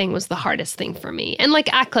accent thing was the hardest thing for me. And like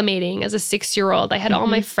acclimating as a 6-year-old, I had all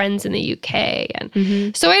my friends in the UK.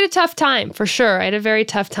 And so I had a tough time, for sure. I had a very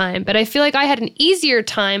tough time. But I feel like I had an easier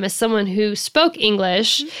time as someone who spoke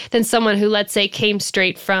English than someone who, let's say, came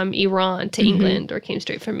straight from Iran to England, or came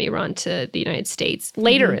straight from Iran to the United States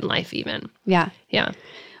later in life even. Yeah. Yeah.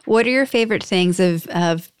 What are your favorite things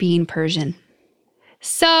of being Persian?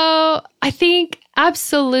 So I think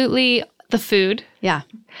absolutely the food. Yeah.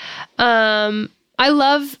 I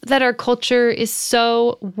love that our culture is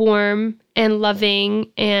so warm and loving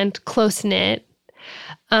and close-knit.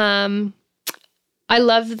 I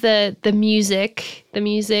love the music,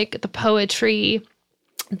 the poetry,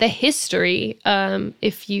 the history.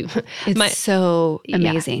 It's so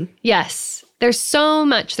amazing. Yeah. Yes. there's so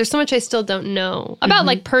much I still don't know about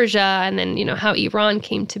like Persia and then, how Iran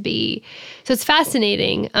came to be. So it's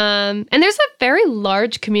fascinating. And there's a very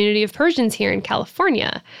large community of Persians here in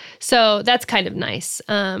California. So that's kind of nice,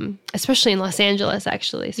 especially in Los Angeles,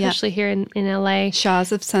 actually, especially here in LA.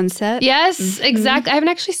 Shahs of Sunset. Yes, exactly. I haven't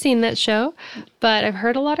actually seen that show, but I've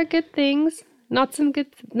heard a lot of good things. Not some good.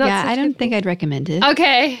 I don't think I'd recommend it.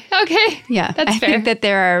 Okay. Yeah, that's fair. I think that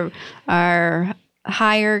there are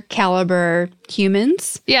higher caliber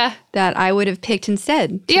humans. Yeah. That I would have picked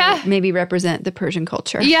instead. To maybe represent the Persian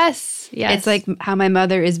culture. Yes. It's like how my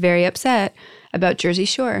mother is very upset about Jersey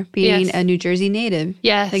Shore being a New Jersey native.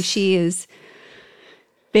 Yes. Like she is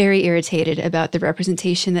very irritated about the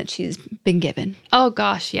representation that she's been given. Oh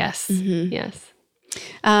gosh, yes. Yes.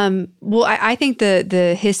 Well, I think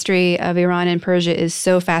the history of Iran and Persia is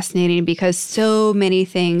so fascinating because so many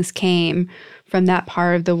things came from that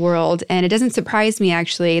part of the world. And it doesn't surprise me,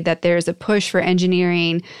 actually, that there's a push for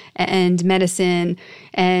engineering and medicine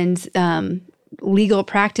and legal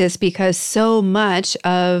practice because so much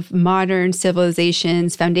of modern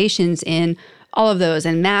civilization's foundations in all of those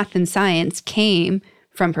and math and science came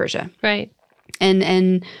from Persia. Right.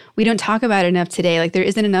 And we don't talk about it enough today. Like there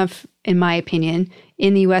isn't enough, in my opinion,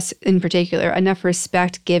 in the U.S. in particular, enough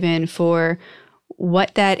respect given for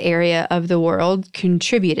what that area of the world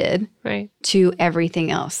contributed to everything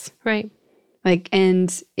else. Right. Like,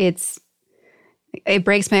 and it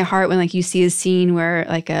breaks my heart when like you see a scene where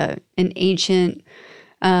like an ancient,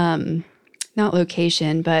 not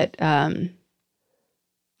location, but when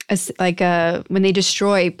they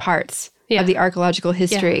destroy parts of the archaeological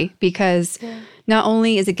history because not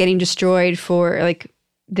only is it getting destroyed for like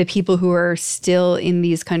the people who are still in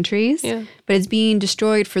these countries, but it's being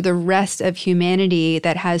destroyed for the rest of humanity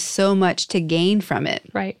that has so much to gain from it.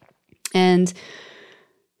 Right. And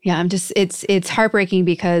it's heartbreaking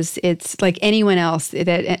because it's like anyone else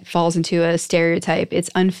that falls into a stereotype. It's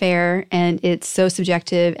unfair and it's so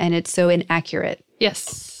subjective and it's so inaccurate.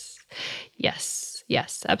 Yes,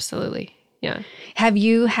 absolutely. Yeah. Have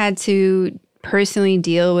you had to personally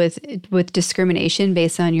deal with discrimination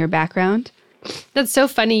based on your background? That's so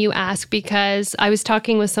funny you ask because I was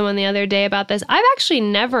talking with someone the other day about this. I've actually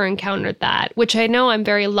never encountered that, which I know I'm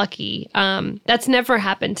very lucky. That's never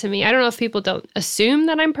happened to me. I don't know if people don't assume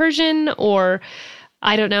that I'm Persian or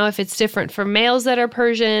I don't know if it's different for males that are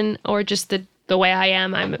Persian or just the way I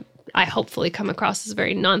am. I hopefully come across as a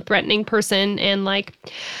very non-threatening person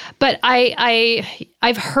but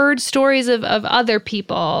I've heard stories of other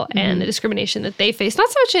people and the discrimination that they face,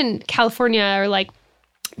 not so much in California or like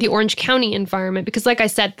the Orange County environment, because like I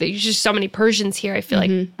said, there's just so many Persians here. I feel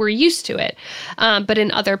like we're used to it, but in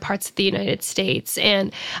other parts of the United States.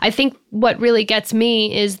 And I think what really gets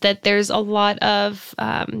me is that there's a lot of,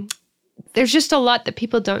 there's just a lot that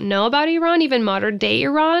people don't know about Iran, even modern day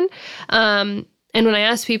Iran. And when I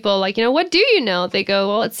ask people, like, what do you know? They go,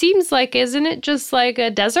 well, it seems like, isn't it just like a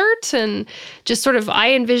desert? And just sort of,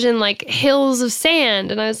 I envision like hills of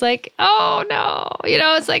sand. And I was like, oh, no.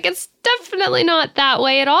 It's like, it's definitely not that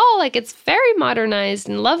way at all. Like, it's very modernized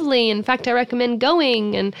and lovely. In fact, I recommend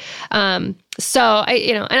going. And so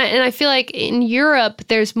I feel like in Europe,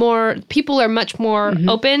 people are much more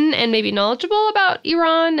open and maybe knowledgeable about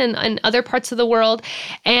Iran and other parts of the world.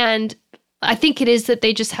 And I think it is that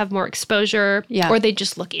they just have more exposure or they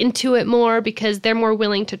just look into it more because they're more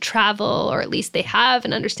willing to travel, or at least they have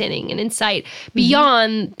an understanding and insight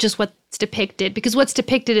beyond just what's depicted, because what's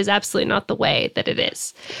depicted is absolutely not the way that it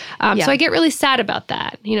is. So I get really sad about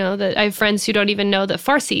that. That I have friends who don't even know that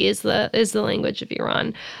Farsi is the language of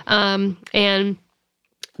Iran. And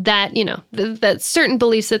that, that certain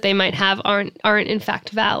beliefs that they might have aren't in fact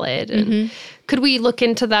valid. And could we look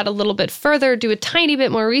into that a little bit further, do a tiny bit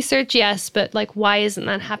more research? Yes, but like, why isn't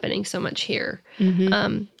that happening so much here?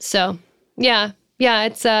 So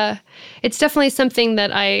it's definitely something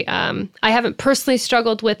that I haven't personally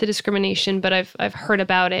struggled with the discrimination, but I've heard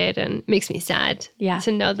about it, and it makes me sad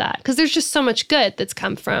to know that, because there's just so much good that's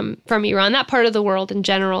come from Iran, that part of the world in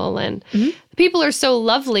general, and the people are so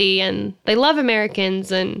lovely and they love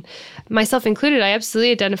Americans, and myself included. I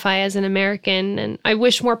absolutely identify as an American, and I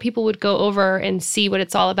wish more people would go over and see what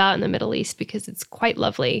it's all about in the Middle East, because it's quite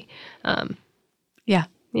lovely. Yeah.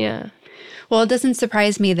 Well, it doesn't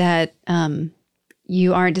surprise me that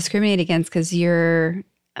you aren't discriminated against because you're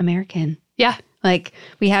American. Yeah. Like,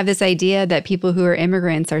 we have this idea that people who are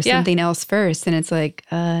immigrants are something else first. And it's like,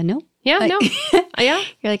 no. Yeah, like, no. Yeah.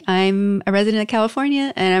 You're like, I'm a resident of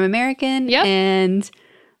California and I'm American. Yeah. And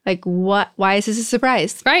like, why is this a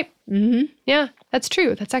surprise? Right. Yeah, that's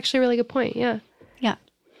true. That's actually a really good point. Yeah. Yeah.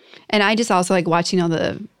 And I just also like watching all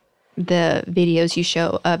the the videos you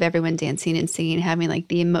show of everyone dancing and singing, having like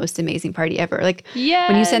the most amazing party ever. Like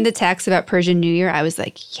when you send the text about Persian New Year, I was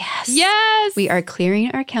like, yes, we are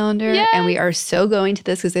clearing our calendar and we are so going to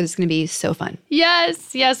this because it's going to be so fun.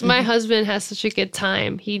 Yes. My husband has such a good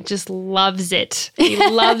time. He just loves it. He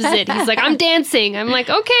loves it. He's like, I'm dancing. I'm like,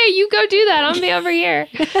 okay, you go do that. I'll be over here.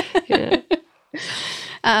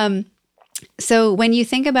 Yeah. So when you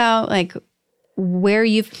think about like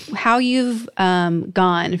how you've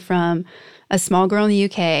gone from a small girl in the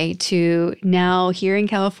UK to now here in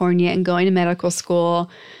California and going to medical school,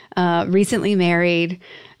 recently married,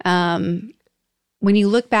 when you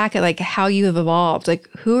look back at like how you have evolved, like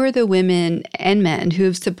who are the women and men who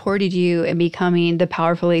have supported you in becoming the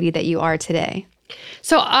powerful lady that you are today?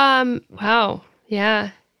 So, wow.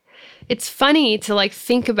 Yeah. It's funny to like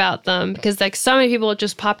think about them because like so many people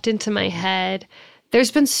just popped into my head.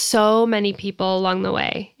 There's been so many people along the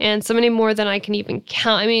way and so many more than I can even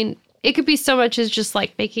count. I mean, it could be so much as just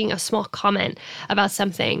like making a small comment about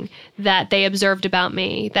something that they observed about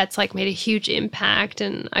me that's like made a huge impact.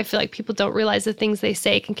 And I feel like people don't realize the things they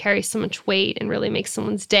say can carry so much weight and really make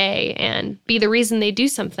someone's day and be the reason they do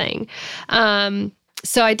something.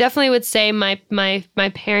 So I definitely would say my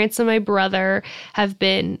parents and my brother have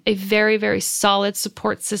been a very, very solid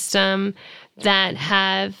support system that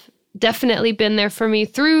have definitely been there for me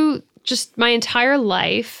through just my entire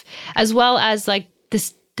life, as well as like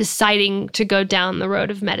this deciding to go down the road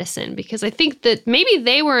of medicine, because I think that maybe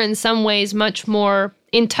they were in some ways much more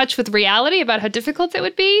in touch with reality about how difficult it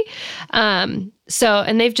would be.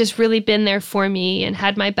 And they've just really been there for me and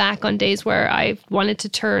had my back on days where I wanted to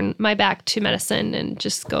turn my back to medicine and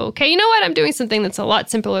just go, okay, you know what? I'm doing something that's a lot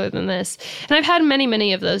simpler than this. And I've had many,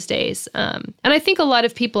 many of those days. And I think a lot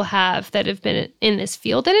of people have that have been in this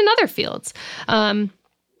field and in other fields.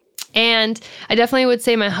 And I definitely would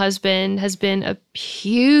say my husband has been a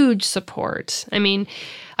huge support. I mean,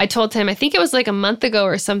 I told him, I think it was like a month ago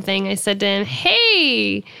or something, I said to him,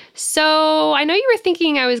 hey, so I know you were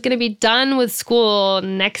thinking I was going to be done with school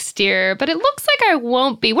next year, but it looks like I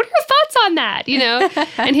won't be. What are your thoughts on that? You know?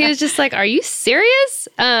 And he was just like, are you serious?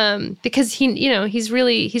 Because he's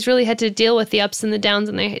really had to deal with the ups and the downs,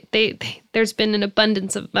 and there's been an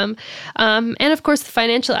abundance of them. And of course, the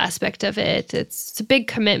financial aspect of it, it's a big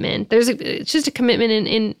commitment. It's just a commitment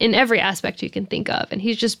in every aspect you can think of. And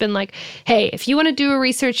he's just been like, hey, if you want to do a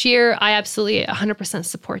research year, I absolutely 100%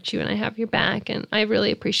 support you and I have your back. And I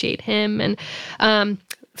really appreciate him. And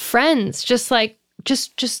friends, just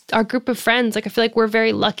our group of friends. Like, I feel like we're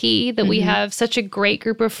very lucky that we have such a great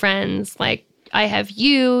group of friends. Like, I have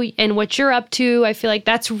you and what you're up to. I feel like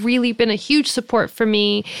that's really been a huge support for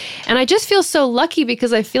me. And I just feel so lucky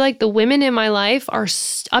because I feel like the women in my life are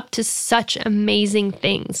up to such amazing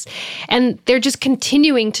things. And they're just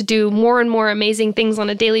continuing to do more and more amazing things on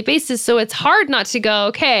a daily basis. So it's hard not to go,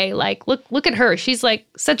 okay, like, look at her. She's like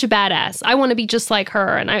such a badass. I want to be just like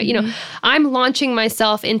her. And I'm launching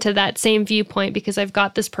myself into that same viewpoint because I've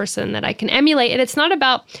got this person that I can emulate. And it's not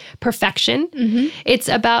about perfection. It's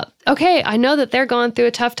about, okay, I know that they're going through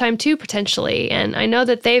a tough time too, potentially. And I know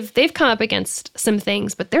that they've come up against some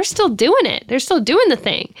things, but they're still doing it. They're still doing the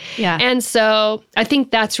thing. Yeah. And so I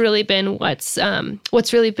think that's really been what's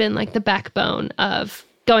really been like the backbone of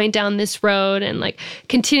going down this road and like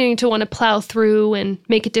continuing to want to plow through and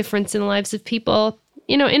make a difference in the lives of people,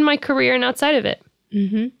 in my career and outside of it.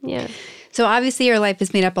 Yeah. So obviously your life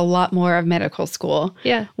is made up a lot more of medical school.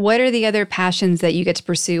 Yeah. What are the other passions that you get to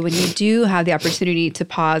pursue when you do have the opportunity to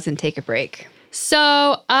pause and take a break?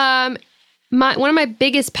 So one of my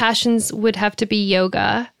biggest passions would have to be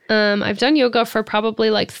yoga. I've done yoga for probably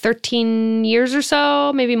like 13 years or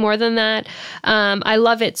so, maybe more than that. I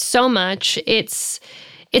love it so much. It's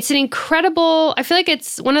an incredible, I feel like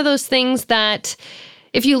it's one of those things that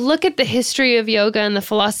if you look at the history of yoga and the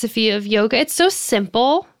philosophy of yoga, it's so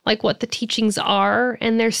simple, like what the teachings are,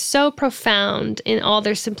 and they're so profound in all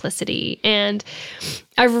their simplicity. And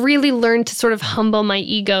I've really learned to sort of humble my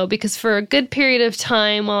ego because for a good period of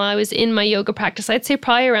time while I was in my yoga practice, I'd say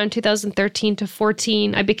probably around 2013 to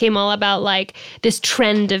 14, I became all about like this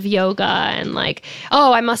trend of yoga and like,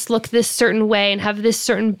 oh, I must look this certain way and have this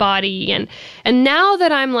certain body. And now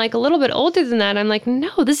that I'm like a little bit older than that, I'm like,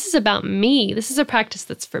 no, this is about me. This is a practice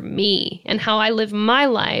that's for me and how I live my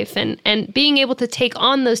life and being able to take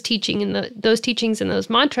on those teachings and those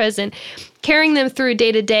mantras and carrying them through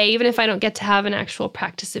day to day, even if I don't get to have an actual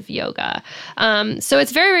practice of yoga. So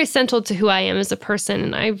it's very, very central to who I am as a person.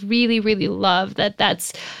 And I really, really love that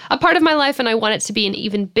that's a part of my life and I want it to be an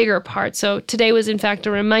even bigger part. So today was in fact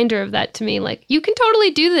a reminder of that to me. Like, you can totally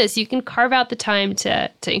do this. You can carve out the time to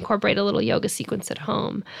incorporate a little yoga sequence at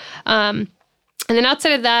home. And then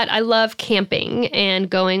outside of that, I love camping and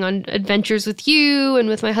going on adventures with you and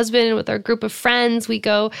with my husband and with our group of friends. We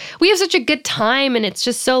have such a good time, and it's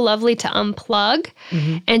just so lovely to unplug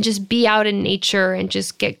and just be out in nature and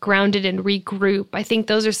just get grounded and regroup. I think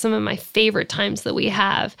those are some of my favorite times that we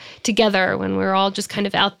have together when we're all just kind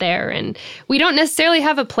of out there, and we don't necessarily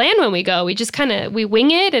have a plan when we go. We just we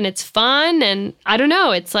wing it, and it's fun. And I don't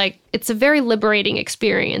know, it's a very liberating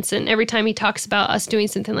experience. And every time he talks about us doing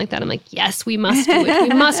something like that, I'm like, yes, we must do it.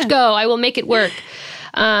 We must go. I will make it work.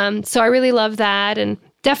 So I really love that. And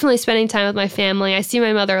definitely spending time with my family. I see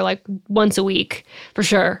my mother like once a week for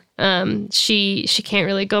sure. She can't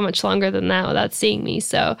really go much longer than that without seeing me.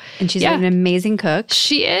 So, and she's an amazing cook.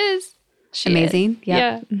 She is. Amazing.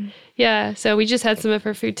 Yeah. Yeah. So we just had some of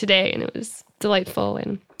her food today, and it was delightful.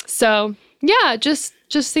 And so, yeah, just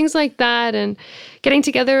things like that, and getting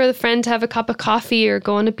together with a friend to have a cup of coffee or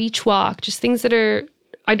go on a beach walk, just things that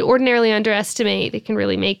I'd ordinarily underestimate. It can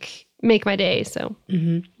really make my day. So,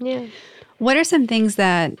 yeah. What are some things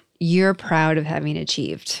that you're proud of having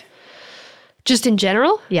achieved? Just in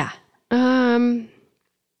general? Yeah. I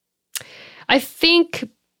think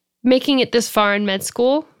making it this far in med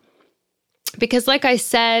school, because like I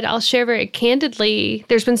said, I'll share very candidly,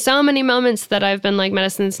 there's been so many moments that I've been like,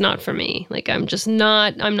 medicine's not for me. Like I'm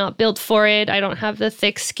not built for it. I don't have the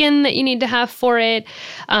thick skin that you need to have for it.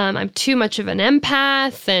 I'm too much of an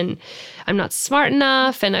empath, and I'm not smart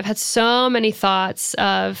enough. And I've had so many thoughts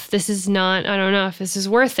of I don't know if this is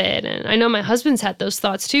worth it. And I know my husband's had those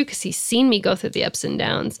thoughts too, because he's seen me go through the ups and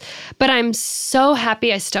downs. But I'm so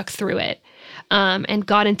happy I stuck through it. And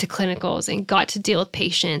got into clinicals and got to deal with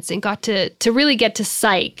patients and got to really get to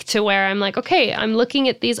psych, to where I'm like, okay, I'm looking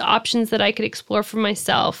at these options that I could explore for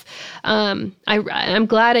myself. I'm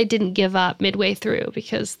glad I didn't give up midway through,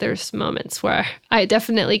 because there's moments where I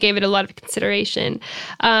definitely gave it a lot of consideration.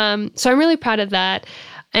 So I'm really proud of that.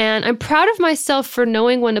 And I'm proud of myself for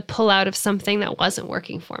knowing when to pull out of something that wasn't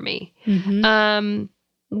working for me.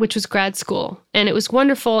 Which was grad school. And it was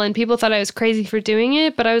wonderful. And people thought I was crazy for doing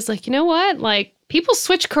it. But I was like, you know what? Like, people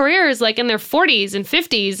switch careers like in their 40s and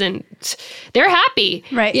 50s, and they're happy.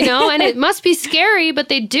 Right. You know, and it must be scary, but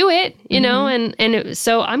they do it, you know,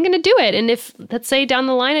 so I'm going to do it. And if, let's say down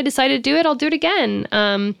the line, I decide to do it, I'll do it again.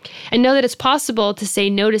 And know that it's possible to say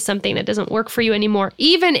no to something that doesn't work for you anymore,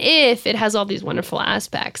 even if it has all these wonderful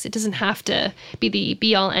aspects. It doesn't have to be the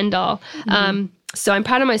be all end all. So I'm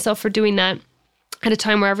proud of myself for doing that at a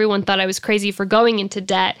time where everyone thought I was crazy for going into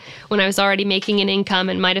debt when I was already making an income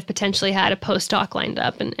and might have potentially had a postdoc lined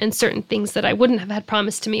up and certain things that I wouldn't have had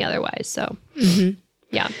promised to me otherwise. So,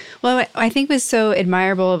 yeah. Well, I think what's so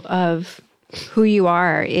admirable of who you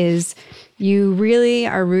are is you really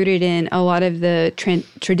are rooted in a lot of the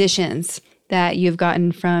traditions that you've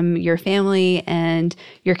gotten from your family and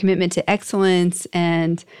your commitment to excellence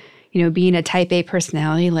and, you know, being a type A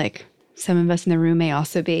personality, like some of us in the room may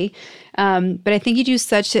also be. But I think you do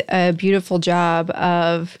such a beautiful job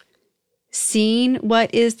of seeing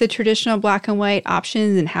what is the traditional black and white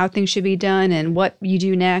options and how things should be done and what you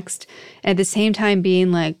do next. And at the same time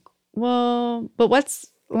being like, well, but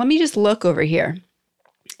let me just look over here.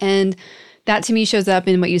 And that to me shows up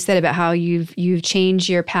in what you said about how you've changed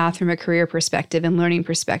your path from a career perspective and learning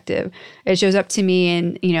perspective. It shows up to me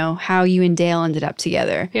in, you know, how you and Dale ended up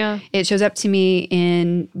together. Yeah. It shows up to me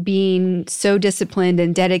in being so disciplined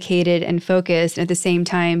and dedicated and focused, and at the same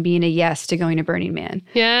time being a yes to going to Burning Man.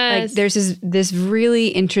 Yes. Like there's this really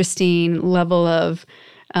interesting level of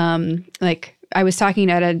I was talking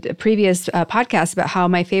at a previous podcast about how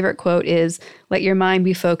my favorite quote is, let your mind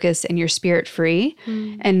be focused and your spirit free.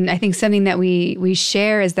 And I think something that we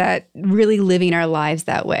share is that really living our lives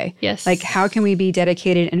that way. Yes. Like how can we be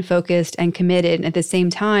dedicated and focused and committed and at the same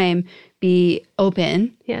time be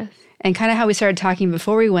open? Yes. And kind of how we started talking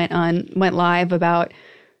before we went live about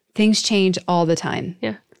things change all the time.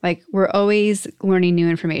 Yeah. Like we're always learning new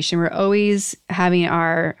information. We're always having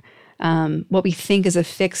our what we think is a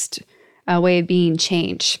fixed way of being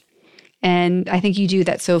change. And I think you do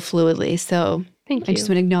that so fluidly. So thank you. I just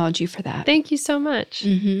want to acknowledge you for that. Thank you so much.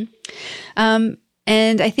 And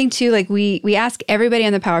I think too, like we ask everybody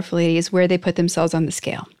on the Powerful Ladies where they put themselves on the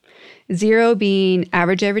scale. 0 being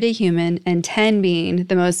average everyday human and 10 being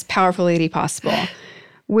the most powerful lady possible.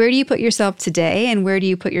 Where do you put yourself today and where do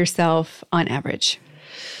you put yourself on average?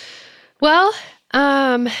 Well,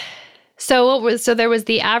 so there was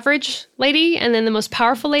the average lady and then the most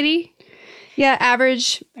powerful lady. Yeah,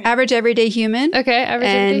 average everyday human. Okay, average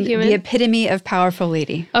everyday human. The epitome of powerful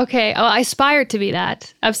lady. Okay, I aspire to be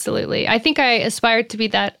that. Absolutely. I think I aspire to be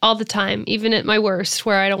that all the time, even at my worst,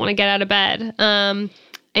 where I don't want to get out of bed.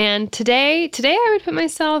 And today I would put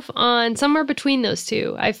myself on somewhere between those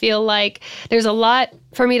two. I feel like there's a lot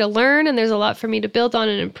for me to learn and there's a lot for me to build on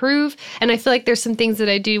and improve. And I feel like there's some things that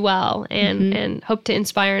I do well and hope to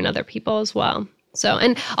inspire in other people as well. So,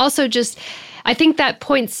 and also just, I think that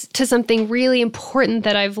points to something really important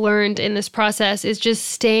that I've learned in this process is just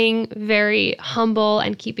staying very humble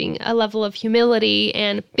and keeping a level of humility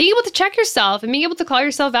and being able to check yourself and being able to call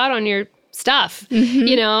yourself out on your stuff,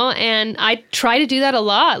 you know, and I try to do that a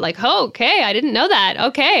lot. Like, oh, okay, I didn't know that.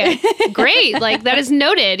 Okay, great. Like that is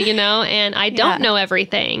noted, you know, and I don't know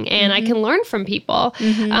everything and I can learn from people,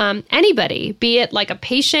 anybody, be it like a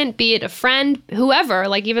patient, be it a friend, whoever,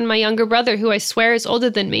 like even my younger brother, who I swear is older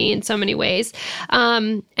than me in so many ways.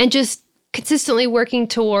 And just consistently working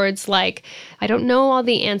towards like, I don't know all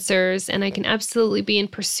the answers and I can absolutely be in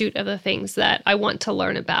pursuit of the things that I want to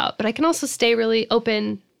learn about, but I can also stay really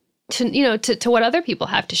open to, you know, to what other people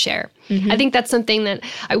have to share. I think that's something that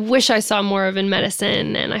I wish I saw more of in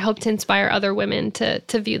medicine, and I hope to inspire other women to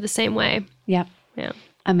view the same way. Yep. Yeah.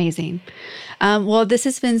 Amazing. Well, this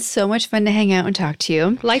has been so much fun to hang out and talk to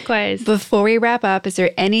you. Likewise. Before we wrap up, is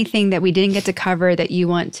there anything that we didn't get to cover that you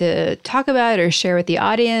want to talk about or share with the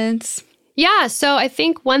audience? Yeah. So I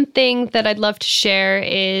think one thing that I'd love to share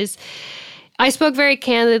is I spoke very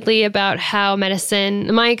candidly about how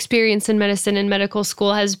medicine, my experience in medicine and medical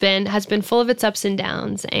school has been full of its ups and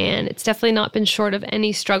downs, and it's definitely not been short of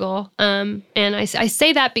any struggle. And I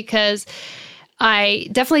say that because I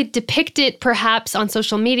definitely depict it perhaps on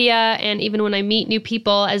social media and even when I meet new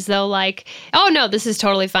people as though like, oh no, this is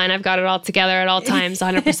totally fine. I've got it all together at all times,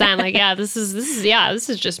 100%. Like, yeah, this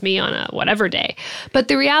is just me on a whatever day. But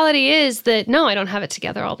the reality is that no, I don't have it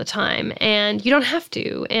together all the time, and you don't have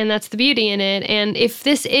to. And that's the beauty in it. And if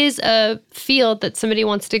this is a field that somebody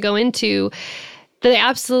wants to go into,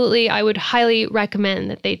 I would highly recommend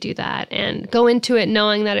that they do that and go into it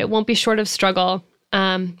knowing that it won't be short of struggle.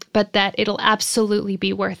 But that it'll absolutely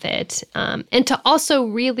be worth it. And to also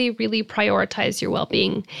really, really prioritize your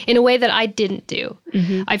well-being in a way that I didn't do.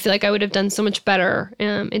 I feel like I would have done so much better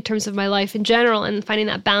in terms of my life in general and finding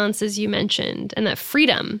that balance, as you mentioned, and that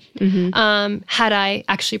freedom had I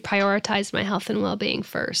actually prioritized my health and well-being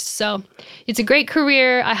first. So it's a great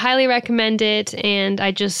career. I highly recommend it. And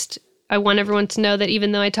I want everyone to know that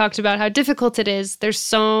even though I talked about how difficult it is, there's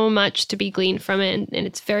so much to be gleaned from it, and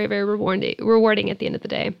it's very, very rewarding at the end of the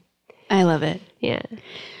day. I love it. Yeah.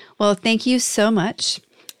 Well, thank you so much.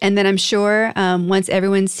 And then I'm sure once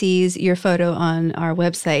everyone sees your photo on our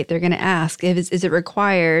website, they're going to ask, is it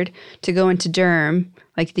required to go into derm?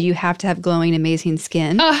 Like, do you have to have glowing, amazing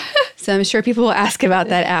skin? So I'm sure people will ask about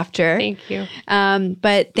that after. Thank you.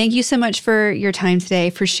 But thank you so much for your time today,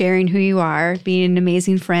 for sharing who you are, being an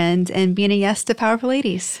amazing friend, and being a yes to Powerful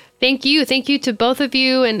Ladies. Thank you. Thank you to both of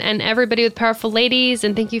you and everybody with Powerful Ladies.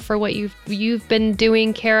 And thank you for what you've been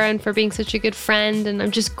doing, Kara, and for being such a good friend. And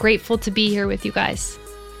I'm just grateful to be here with you guys.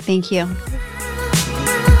 Thank you.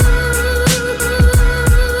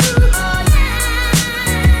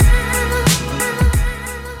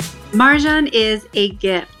 Marjan is a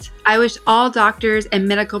gift. I wish all doctors and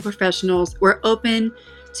medical professionals were open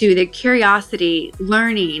to the curiosity,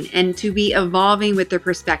 learning, and to be evolving with their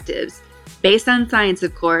perspectives, based on science,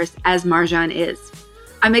 of course, as Marjan is.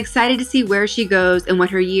 I'm excited to see where she goes and what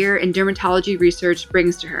her year in dermatology research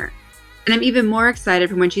brings to her. And I'm even more excited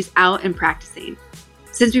for when she's out and practicing.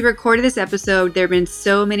 Since we recorded this episode, there have been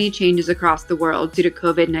so many changes across the world due to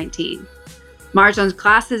COVID-19. Marjan's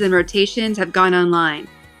classes and rotations have gone online.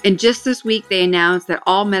 And just this week, they announced that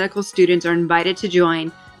all medical students are invited to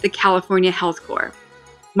join the California Health Corps.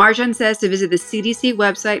 Marjan says to visit the CDC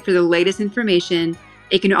website for the latest information.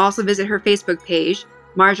 You can also visit her Facebook page,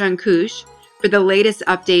 Marjan Khush, for the latest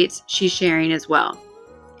updates she's sharing as well.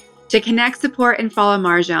 To connect, support, and follow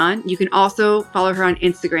Marjan, you can also follow her on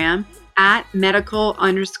Instagram at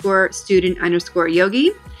medical_student_yogi.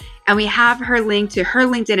 And we have her link to her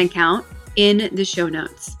LinkedIn account in the show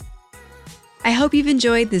notes. I hope you've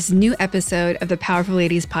enjoyed this new episode of the Powerful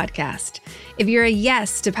Ladies podcast. If you're a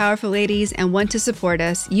yes to Powerful Ladies and want to support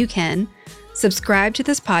us, you can subscribe to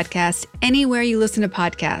this podcast anywhere you listen to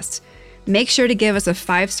podcasts. Make sure to give us a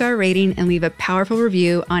 5-star rating and leave a powerful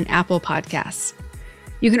review on Apple Podcasts.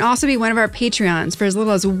 You can also be one of our Patreons for as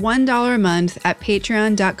little as $1 a month at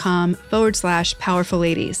patreon.com/Powerful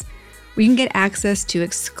Ladies, where you can get access to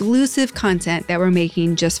exclusive content that we're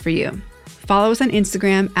making just for you. Follow us on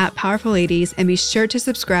Instagram at Powerful Ladies and be sure to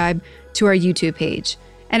subscribe to our YouTube page.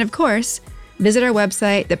 And of course, visit our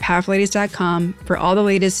website, thepowerfulladies.com, for all the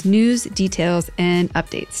latest news, details, and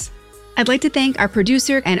updates. I'd like to thank our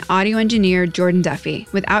producer and audio engineer, Jordan Duffy.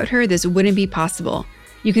 Without her, this wouldn't be possible.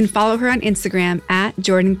 You can follow her on Instagram at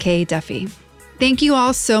Jordan K. Duffy. Thank you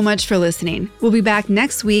all so much for listening. We'll be back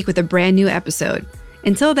next week with a brand new episode.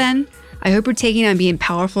 Until then, I hope you're taking on being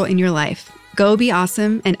powerful in your life. Go be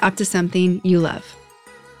awesome and up to something you love.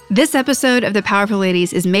 This episode of The Powerful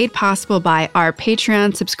Ladies is made possible by our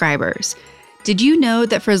Patreon subscribers. Did you know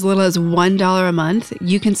that for as little as $1 a month,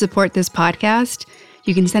 you can support this podcast?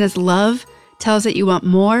 You can send us love, tell us that you want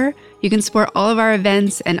more. You can support all of our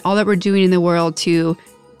events and all that we're doing in the world to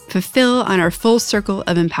fulfill on our full circle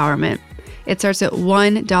of empowerment. It starts at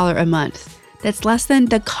 $1 a month. That's less than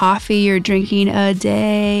the coffee you're drinking a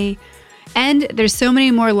day. And there's so many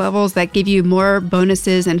more levels that give you more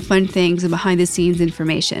bonuses and fun things and behind the scenes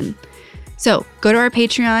information. So go to our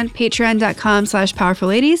Patreon,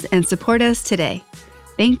 patreon.com/powerfulladies, and support us today.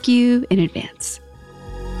 Thank you in advance.